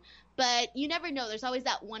prediction, but you never know. There's always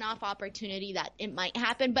that one-off opportunity that it might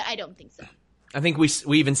happen, but I don't think so. I think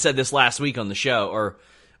we even said this last week on the show, or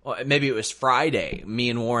maybe it was Friday. Me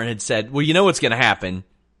and Warren had said, well, you know what's going to happen.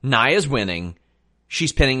 Nia's winning.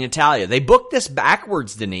 She's pinning Natalya. They booked this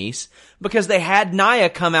backwards, Denise, because they had Nia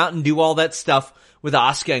come out and do all that stuff with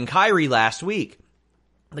Asuka and Kairi last week.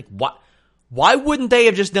 Like, why wouldn't they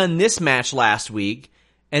have just done this match last week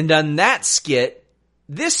and done that skit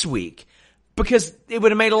this week? Because it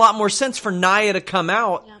would have made a lot more sense for Nia to come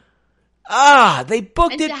out. Yeah. They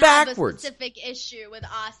booked it backwards. And to have a specific issue with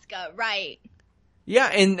Asuka, right. Yeah,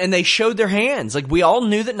 and they showed their hands. Like, we all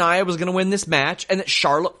knew that Nia was going to win this match and that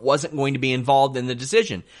Charlotte wasn't going to be involved in the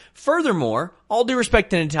decision. Furthermore, all due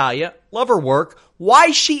respect to Natalya, love her work. Why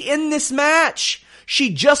is she in this match?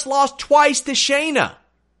 She just lost twice to Shayna.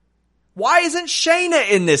 Why isn't Shayna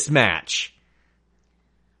in this match?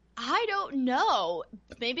 I don't know.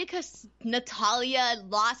 Maybe because Natalya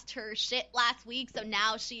lost her shit last week, so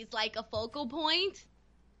now she's like a focal point?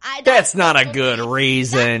 That's not a good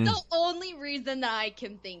reason. That's the only reason that I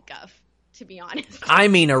can think of, to be honest. I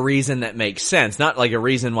mean a reason that makes sense, not like a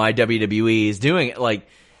reason why WWE is doing it. Like,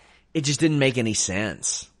 it just didn't make any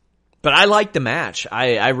sense. But I liked the match.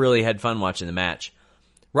 I really had fun watching the match.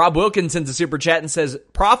 Rob Wilkins sends a super chat and says,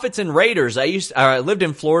 Profits and Raiders. I lived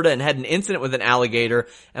in Florida and had an incident with an alligator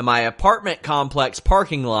in my apartment complex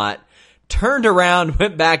parking lot. Turned around,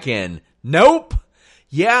 went back in. Nope.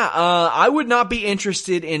 Yeah, I would not be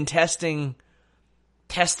interested in testing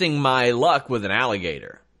my luck with an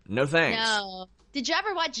alligator. No thanks. No. Did you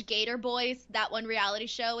ever watch Gator Boys, that one reality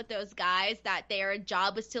show with those guys that their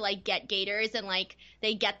job was to like get gators and like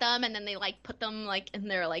they get them and then they like put them like in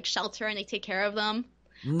their like shelter and they take care of them?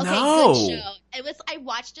 No. Okay, good show. I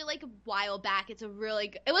watched it like a while back. It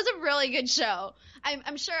was a really good show.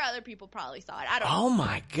 I'm sure other people probably saw it. I don't know. Oh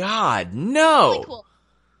my God, no. Really cool.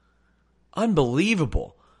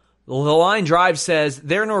 Unbelievable. The Line Drive says,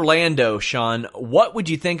 they're in Orlando, Sean. What would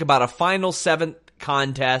you think about a final 7th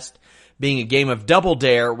contest being a game of Double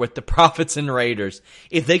Dare with the Profits and Raiders?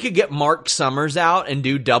 If they could get Mark Summers out and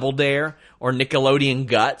do Double Dare or Nickelodeon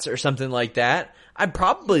Guts or something like that, I'd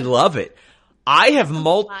probably love it. I have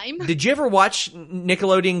Did you ever watch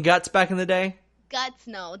Nickelodeon Guts back in the day? Guts,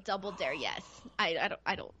 no. Double Dare, yes. I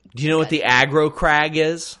don't. Do you know what the aggro crag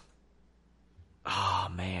is? Oh,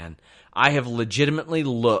 man. I have legitimately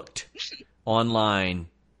looked online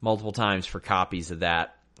multiple times for copies of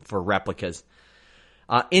that, for replicas.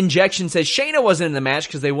 Injection says Shayna wasn't in the match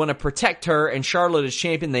because they want to protect her and Charlotte as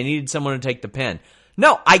champion. They needed someone to take the pin.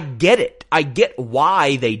 No, I get it. I get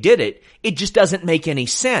why they did it. It just doesn't make any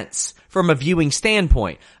sense from a viewing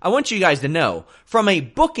standpoint. I want you guys to know, from a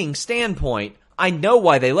booking standpoint, I know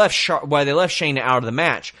why they left Shayna out of the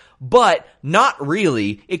match, but not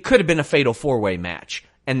really. It could have been a fatal 4-way match,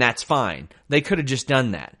 and that's fine. They could have just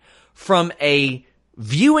done that. From a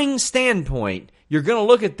viewing standpoint, you're going to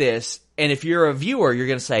look at this, and if you're a viewer, you're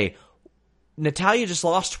going to say, Natalya just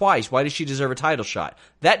lost twice. Why does she deserve a title shot?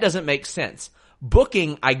 That doesn't make sense.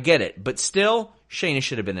 Booking, I get it, but still, Shayna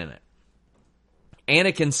should have been in it.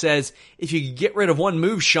 Anakin says, if you could get rid of one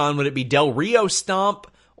move, Sean, would it be Del Rio Stomp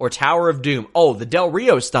or Tower of Doom? Oh, the Del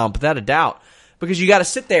Rio Stomp, without a doubt, because you got to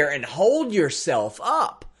sit there and hold yourself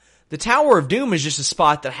up. The Tower of Doom is just a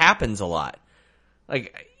spot that happens a lot.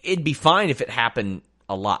 Like, it'd be fine if it happened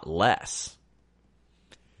a lot less.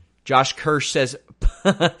 Josh Kirsch says,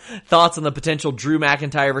 thoughts on the potential Drew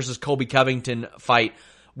McIntyre versus Colby Covington fight.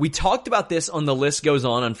 We talked about this on The List Goes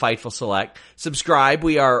On Fightful Select. Subscribe.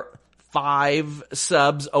 We are 5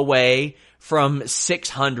 subs away from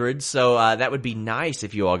 600, so that would be nice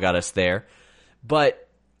if you all got us there. But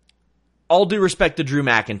all due respect to Drew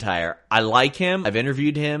McIntyre, I like him. I've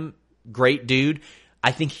interviewed him. Great dude.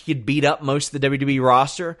 I think he could beat up most of the WWE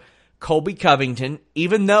roster. Colby Covington,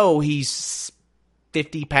 even though he's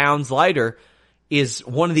 50 pounds lighter, is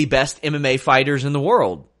one of the best MMA fighters in the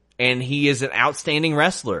world. And he is an outstanding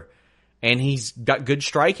wrestler. And he's got good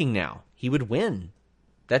striking now. He would win.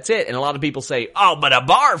 That's it. And a lot of people say, oh, but a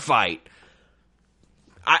bar fight.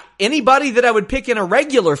 Anybody that I would pick in a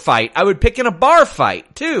regular fight, I would pick in a bar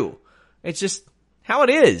fight, too. It's just how it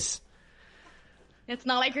is. It's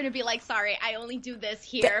not like you're going to be like, sorry, I only do this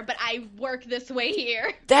here, but I work this way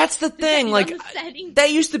here. That's the thing. Like,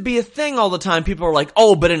 that used to be a thing all the time. People are like,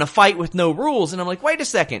 oh, but in a fight with no rules. And I'm like, wait a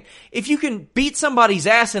second. If you can beat somebody's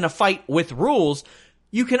ass in a fight with rules,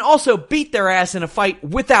 you can also beat their ass in a fight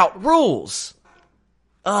without rules.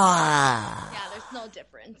 Yeah, there's no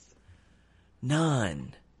difference.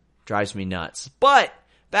 None. Drives me nuts. But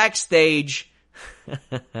backstage,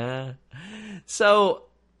 so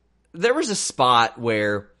there was a spot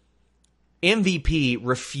where MVP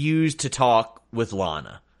refused to talk with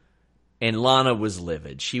Lana, and Lana was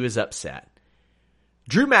livid. She was upset.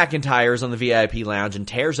 Drew McIntyre is on the VIP lounge and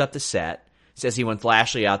tears up the set, says he wants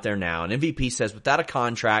Lashley out there now, and MVP says without a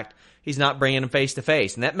contract, he's not bringing him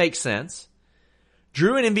face-to-face, and that makes sense.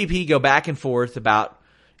 Drew and MVP go back and forth about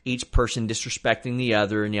each person disrespecting the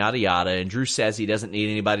other and yada yada, and Drew says he doesn't need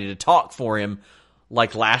anybody to talk for him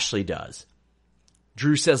like Lashley does.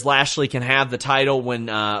 Drew says Lashley can have the title when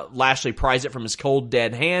Lashley pries it from his cold,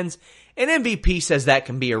 dead hands, and MVP says that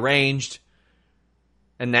can be arranged,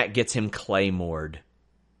 and that gets him Claymored.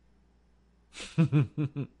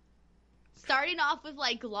 Starting off with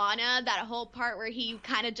like Lana, that whole part where he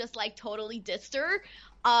kind of just like totally dissed her.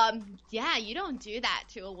 Yeah, you don't do that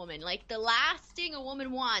to a woman. Like, the last thing a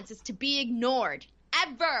woman wants is to be ignored.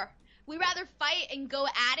 Ever. We rather fight and go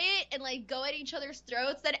at it and like go at each other's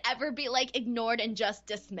throats than ever be like ignored and just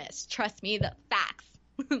dismissed. Trust me, the facts.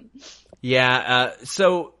 Yeah,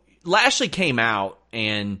 so Lashley came out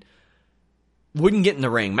and wouldn't get in the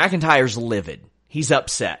ring. McIntyre's livid. He's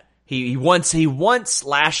upset. He wants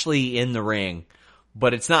Lashley in the ring,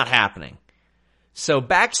 but it's not happening. So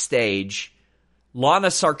backstage,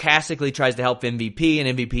 Lana sarcastically tries to help MVP,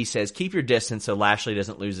 and MVP says, keep your distance so Lashley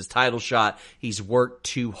doesn't lose his title shot. He's worked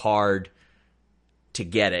too hard to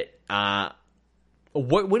get it.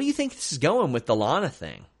 What do you think this is going with the Lana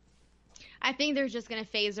thing? I think they're just going to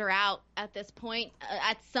phase her out at this point.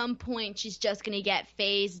 At some point, she's just going to get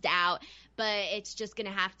phased out, but it's just going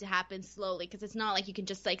to happen slowly because it's not like you can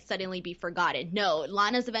just like suddenly be forgotten. No,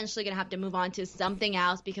 Lana's eventually going to have to move on to something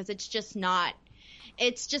else because it's just not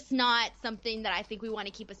something that I think we want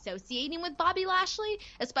to keep associating with Bobby Lashley,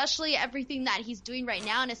 especially everything that he's doing right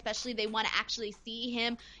now, and especially they want to actually see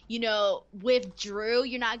him, with Drew.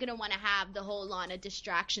 You're not going to want to have the whole Lana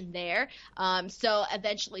distraction there. So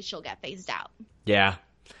eventually she'll get phased out. Yeah.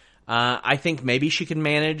 I think maybe she can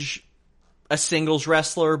manage a singles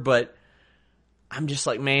wrestler, but I'm just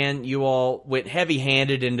like, man, you all went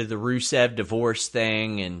heavy-handed into the Rusev divorce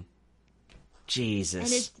thing, and Jesus.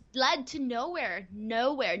 And it's led to nowhere,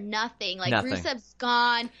 nothing. Like, nothing. Rusev's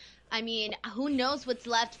gone. I mean, who knows what's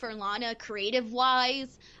left for Lana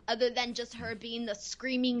creative-wise, other than just her being the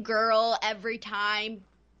screaming girl every time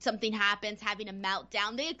something happens, having a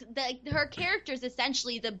meltdown. Her character's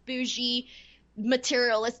essentially the bougie,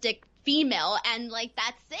 materialistic female, and, like,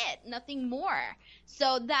 that's it. Nothing more.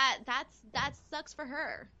 So that sucks for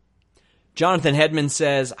her. Jonathan Hedman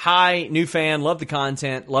says, hi, new fan, love the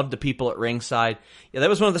content, love the people at ringside. Yeah, that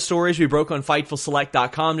was one of the stories we broke on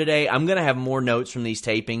FightfulSelect.com today. I'm going to have more notes from these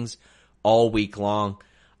tapings all week long.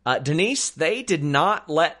 Denise, they did not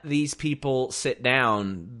let these people sit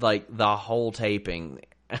down like the whole taping.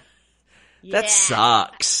 That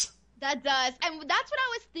sucks. That does. And that's what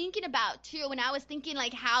I was thinking about, too. When I was thinking,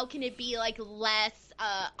 like, how can it be, like, less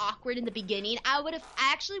awkward in the beginning? I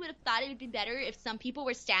actually would have thought it would be better if some people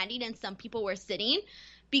were standing and some people were sitting,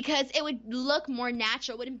 because it would look more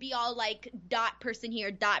natural. It wouldn't be all, like, dot person here,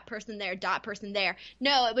 dot person there, dot person there.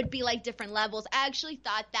 No, it would be, like, different levels. I actually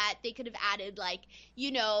thought that they could have added, like,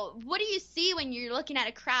 what do you see when you're looking at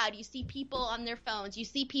a crowd? You see people on their phones. You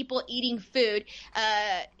see people eating food.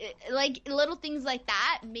 Like, little things like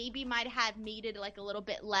that maybe might have made it, like, a little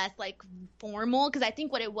bit less, like, formal, because I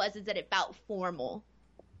think what it was is that it felt formal.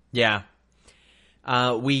 Yeah.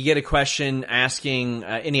 We get a question asking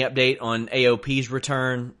any update on AOP's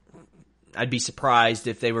return. I'd be surprised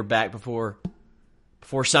if they were back before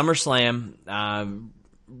SummerSlam.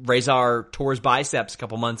 Razor tore his biceps a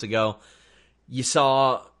couple months ago. You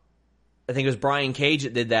saw, I think it was Brian Cage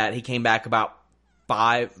that did that. He came back about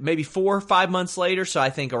 4 or 5 months later, so I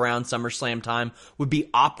think around SummerSlam time would be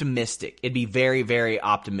optimistic. It'd be very, very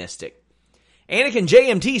optimistic. Anakin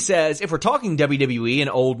JMT says, if we're talking WWE and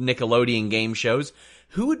old Nickelodeon game shows,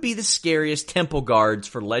 who would be the scariest temple guards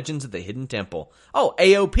for Legends of the Hidden Temple? Oh,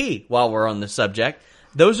 AOP, while we're on the subject.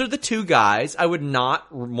 Those are the two guys I would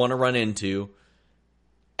not want to run into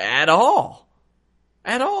at all.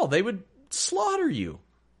 At all. They would slaughter you.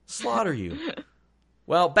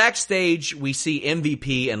 Well, backstage, we see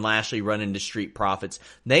MVP and Lashley run into Street Profits.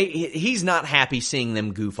 He's not happy seeing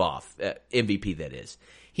them goof off. MVP, that is.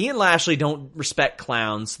 He and Lashley don't respect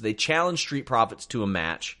clowns. They challenge Street Profits to a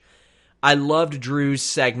match. I loved Drew's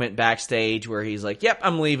segment backstage where he's like, yep,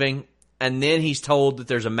 I'm leaving. And then he's told that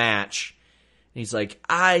there's a match. And he's like,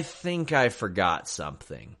 I think I forgot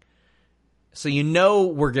something. So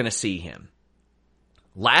we're going to see him.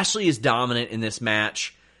 Lashley is dominant in this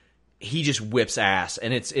match. He just whips ass,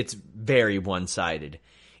 and it's very one-sided.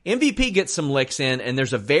 MVP gets some licks in, and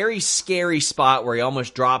there's a very scary spot where he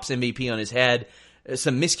almost drops MVP on his head.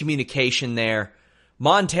 Some miscommunication there.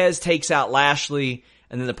 Montez takes out Lashley,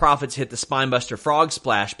 and then the Profits hit the Spinebuster Frog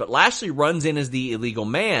Splash, but Lashley runs in as the illegal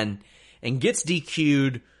man and gets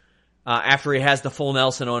DQ'd after he has the full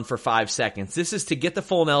Nelson on for 5 seconds. This is to get the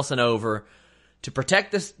full Nelson over, to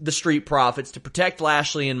protect the Street Profits, to protect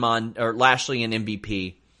Lashley and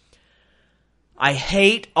MVP. I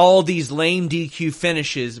hate all these lame DQ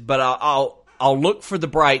finishes, but I'll look for the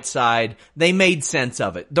bright side. They made sense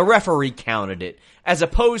of it. The referee counted it, as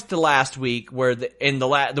opposed to last week, where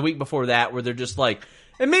the week before that, where they're just like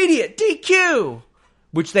immediate DQ,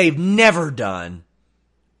 which they've never done,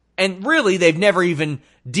 and really they've never even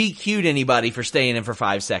DQ'd anybody for staying in for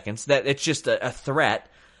 5 seconds. That it's just a threat.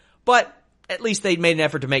 But at least they made an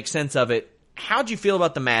effort to make sense of it. How'd you feel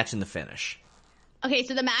about the match and the finish? Okay,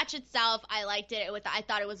 so the match itself, I liked it. I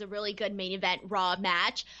thought it was a really good main event Raw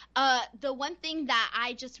match. The one thing that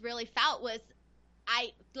I just really felt was,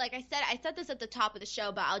 I said this at the top of the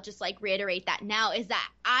show, but I'll just reiterate that now, is that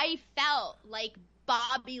I felt like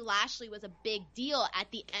Bobby Lashley was a big deal at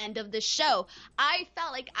the end of the show. I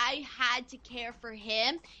felt like I had to care for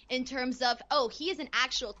him in terms of, he is an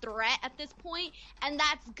actual threat at this point, and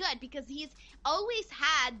that's good because he's always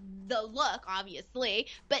had the look, obviously,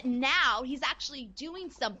 but now he's actually doing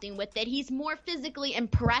something with it. He's more physically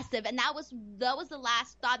impressive, and that was the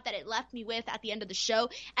last thought that it left me with at the end of the show,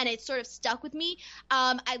 and it sort of stuck with me.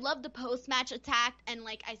 I love the post-match attack, and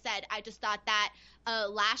like I said, I just thought that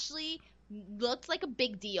Lashley looked like a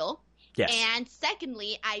big deal. Yes. And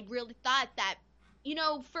secondly, I really thought that,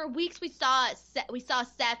 for weeks we saw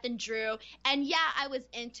Seth and Drew, and yeah, I was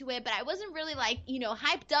into it, but I wasn't really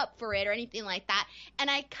hyped up for it or anything like that. And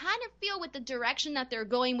I kind of feel with the direction that they're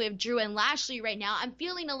going with Drew and Lashley right now, I'm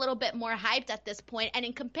feeling a little bit more hyped at this point. And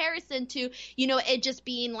in comparison to, it just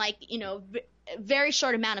being very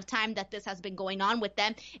short amount of time that this has been going on with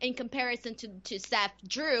them, in comparison to Seth,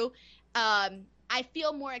 Drew, I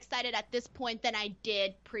feel more excited at this point than I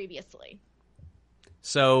did previously.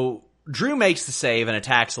 So Drew makes the save and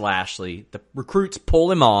attacks Lashley. The recruits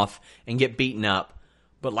pull him off and get beaten up,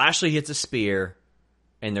 but Lashley hits a spear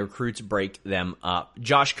and the recruits break them up.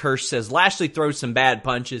 Josh Kirsch says Lashley throws some bad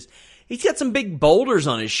punches. He's got some big boulders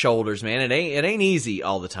on his shoulders, man. It ain't easy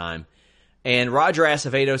all the time. And Roger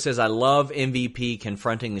Acevedo says, I love MVP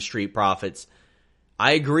confronting the Street Profits.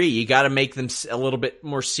 I agree. You got to make them a little bit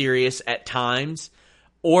more serious at times,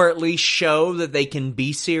 or at least show that they can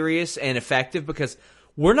be serious and effective, because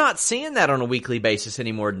we're not seeing that on a weekly basis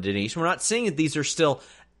anymore, Denise. We're not seeing that these are still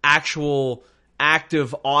actual,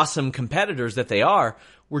 active, awesome competitors that they are.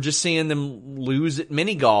 We're just seeing them lose at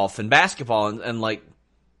mini golf and basketball and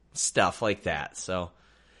stuff like that. So,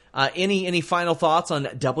 any final thoughts on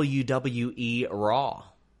WWE Raw?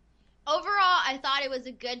 Overall, I thought it was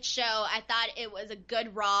a good show. I thought it was a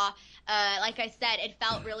good Raw. Like I said, it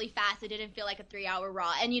felt really fast. It didn't feel like a 3-hour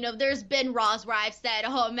Raw. And, there's been Raws where I've said,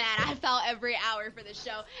 oh, man, I felt every hour for the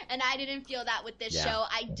show. And I didn't feel that with this show.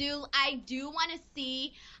 I do want to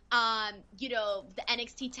see, the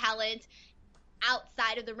NXT talent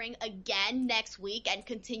outside of the ring again next week and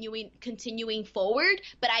continuing forward,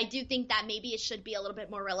 but I do think that maybe it should be a little bit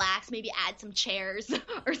more relaxed, maybe add some chairs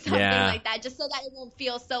or something like that, just so that it won't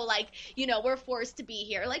feel so we're forced to be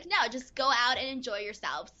here. No, just go out and enjoy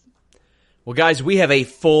yourselves. Well, guys, we have a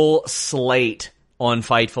full slate on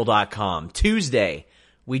Fightful.com. Tuesday,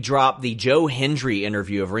 we drop the Joe Hendry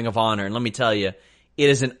interview of Ring of Honor, and let me tell you, it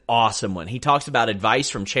is an awesome one. He talks about advice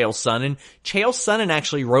from Chael Sonnen. Chael Sonnen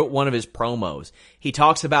actually wrote one of his promos. He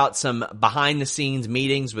talks about some behind-the-scenes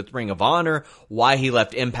meetings with Ring of Honor, why he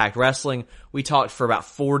left Impact Wrestling. We talked for about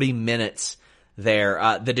 40 minutes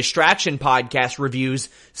there. The Distraction Podcast reviews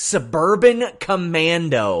Suburban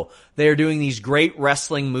Commando. They're doing these great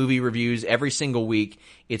wrestling movie reviews every single week.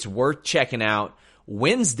 It's worth checking out.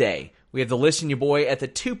 Wednesday, we have the Listen Your Boy at the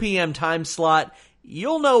 2 p.m. time slot.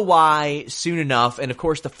 You'll know why soon enough. And of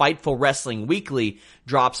course, the Fightful Wrestling Weekly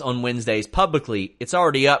drops on Wednesdays publicly. It's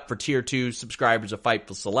already up for Tier 2 subscribers of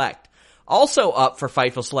Fightful Select. Also up for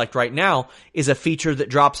Fightful Select right now is a feature that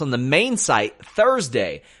drops on the main site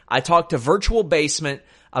Thursday. I talked to Virtual Basement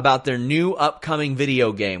about their new upcoming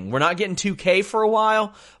video game. We're not getting 2K for a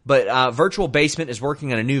while, but Virtual Basement is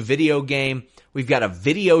working on a new video game. We've got a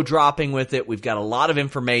video dropping with it. We've got a lot of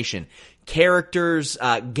information. Characters,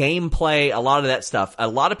 gameplay, a lot of that stuff. A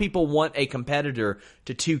lot of people want a competitor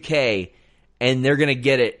to 2K, and they're going to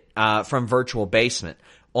get it from Virtual Basement.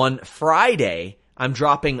 On Friday, I'm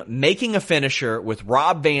dropping Making a Finisher with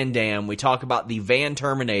Rob Van Dam. We talk about the Van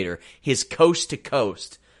Terminator, his Coast to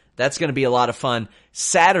Coast. That's going to be a lot of fun.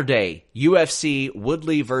 Saturday, UFC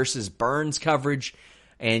Woodley versus Burns coverage.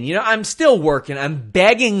 And, I'm still working. I'm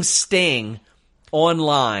begging Sting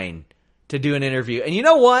online to do an interview. And you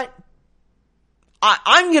know what?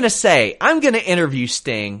 I'm going to interview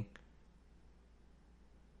Sting.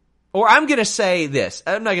 Or I'm going to say this.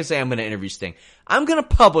 I'm not going to say I'm going to interview Sting. I'm going to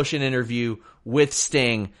publish an interview with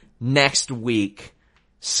Sting next week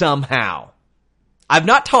somehow. I've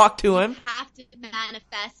not talked to him. You have to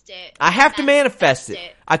manifest it. I have to manifest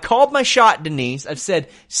it. I called my shot, Denise. I've said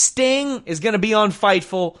Sting is going to be on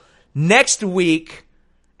Fightful next week.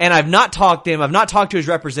 And I've not talked to him. I've not talked to his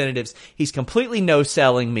representatives. He's completely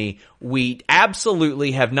no-selling me. We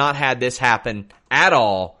absolutely have not had this happen at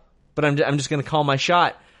all. But I'm just going to call my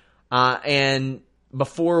shot. And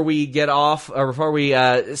before we get off, or before we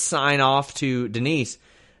sign off to Denise,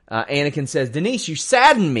 Anakin says, Denise, you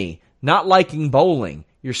sadden me not liking bowling.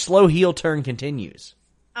 Your slow heel turn continues.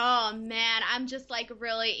 Oh, man, I'm just, like,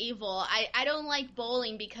 really evil. I don't like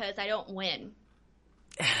bowling because I don't win.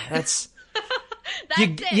 That's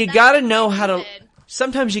you got to know how to.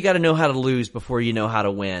 Sometimes you got to know how to lose before you know how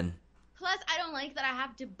to win. Plus, I don't like that I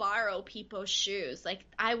have to borrow people's shoes. Like,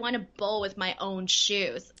 I want to bowl with my own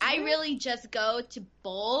shoes. I really just go to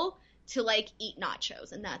bowl to, like, eat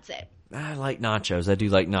nachos, and that's it. I like nachos. I do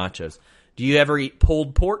like nachos. Do you ever eat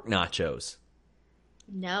pulled pork nachos?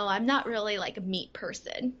 No, I'm not really, like, a meat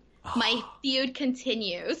person. My feud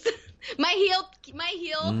continues. My heel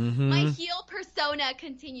persona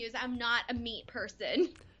continues. I'm not a meat person.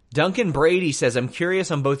 Duncan Brady says, I'm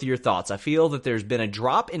curious on both of your thoughts. I feel that there's been a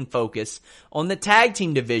drop in focus on the tag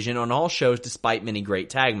team division on all shows despite many great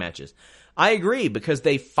tag matches. I agree, because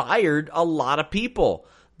they fired a lot of people.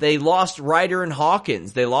 They lost Ryder and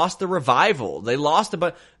Hawkins. They lost the Revival.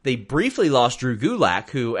 They briefly lost Drew Gulak,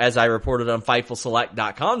 who, as I reported on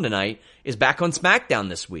FightfulSelect.com tonight, is back on SmackDown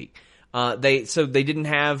this week. They didn't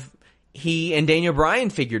have he and Daniel Bryan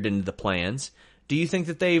figured into the plans. Do you think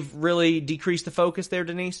that they've really decreased the focus there,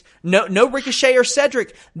 Denise? No Ricochet or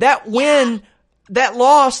Cedric. That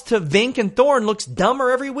loss to Vink and Thorne looks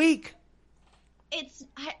dumber every week.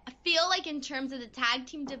 I feel like in terms of the tag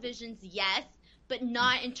team divisions, yes, but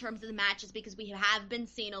not in terms of the matches, because we have been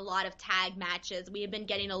seeing a lot of tag matches. We have been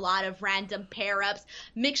getting a lot of random pair-ups,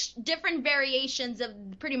 different variations of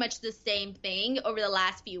pretty much the same thing over the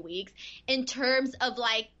last few weeks. In terms of,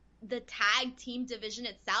 like, the tag team division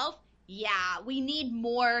itself, yeah, we need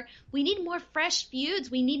more fresh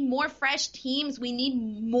feuds. We need more fresh teams. We need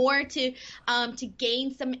more to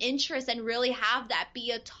gain some interest and really have that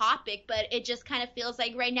be a topic. But it just kind of feels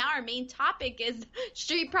like right now our main topic is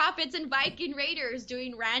Street Profits and Viking Raiders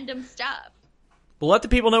doing random stuff. Well, let the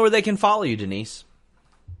people know where they can follow you, Denise.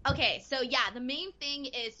 Okay, so yeah, the main thing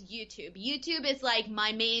is YouTube. YouTube is like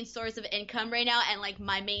my main source of income right now and like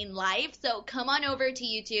my main life. So come on over to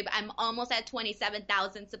YouTube. I'm almost at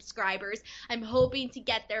 27,000 subscribers. I'm hoping to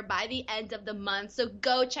get there by the end of the month. So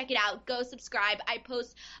go check it out. Go subscribe. I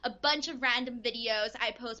post a bunch of random videos. I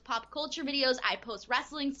post pop culture videos. I post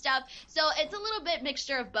wrestling stuff. So it's a little bit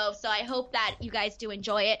mixture of both. So I hope that you guys do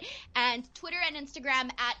enjoy it. And Twitter and Instagram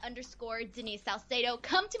 @ Denise Salcedo.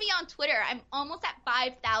 Come to me on Twitter. I'm almost at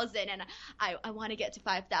 5,000. And I want to get to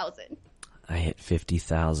 5,000. I hit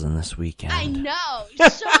 50,000 this weekend. I know.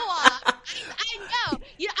 Show off. I know.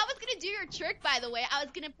 You know, I was gonna do your trick, by the way. I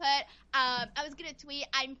was gonna tweet,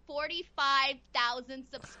 I'm 45,000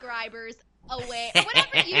 subscribers away.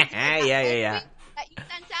 Whatever you do. Yeah. That you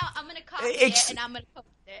sent out, I'm gonna copy it and I'm gonna post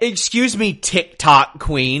it. Excuse me, TikTok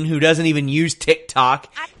queen, who doesn't even use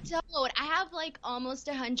TikTok. I don't. I have like almost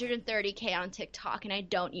 130K on TikTok, and I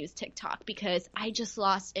don't use TikTok because I just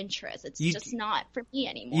lost interest. It's just not for me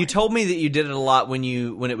anymore. You told me that you did it a lot when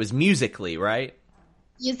it was Musical.ly, right?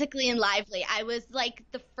 Musical.ly and Lively. I was like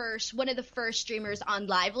one of the first streamers on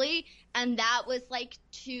Lively, and that was like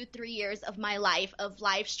 2-3 years of my life of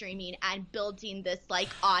live streaming and building this like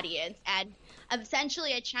audience. And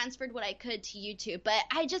essentially I transferred what I could to YouTube, but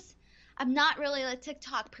I'm not really a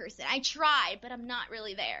TikTok person. I try, but I'm not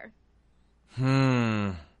really there.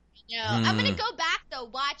 I'm gonna go back though.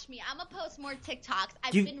 Watch me. I'm gonna post more TikToks.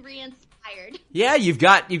 I've been re-inspired. Yeah, you've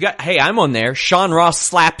got. Hey, I'm on there. Sean Ross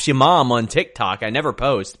slaps your mom on TikTok. I never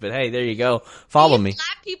post, but hey, there you go. Follow me.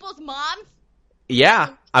 Slap people's moms?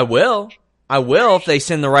 Yeah, I will. If they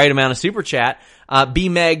send the right amount of super chat.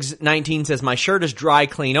 BMegs19 says my shirt is dry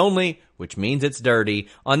clean only, which means it's dirty.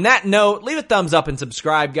 On that note, leave a thumbs up and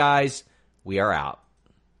subscribe, guys. We are out.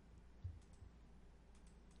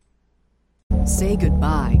 Say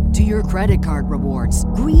goodbye to your credit card rewards.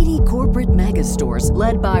 Greedy corporate mega stores,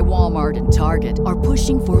 led by Walmart and Target, are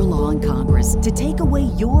pushing for a law in Congress to take away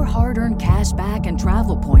your hard-earned cash back and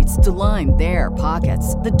travel points to line their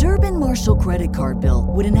pockets. The Durbin-Marshall credit card bill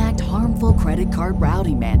would enact harmful credit card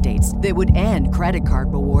routing mandates that would end credit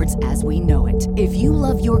card rewards as we know it. If you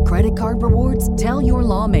love your credit card rewards, tell your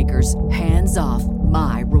lawmakers, hands off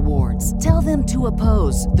my rewards. Tell them to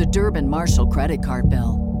oppose the Durbin-Marshall credit card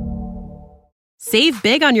bill. Save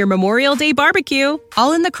big on your Memorial Day barbecue,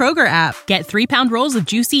 all in the Kroger app. Get 3-pound rolls of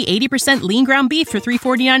juicy 80% lean ground beef for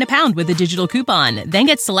 $3.49 a pound with a digital coupon. Then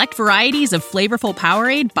get select varieties of flavorful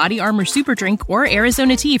Powerade, Body Armor Super Drink, or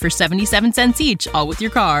Arizona tea for 77 cents each, all with your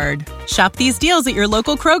card. Shop these deals at your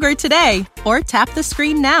local Kroger today, or tap the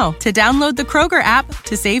screen now to download the Kroger app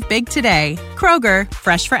to save big today. Kroger,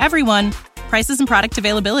 fresh for everyone. Prices and product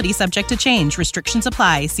availability subject to change. Restrictions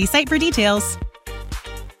apply. See site for details.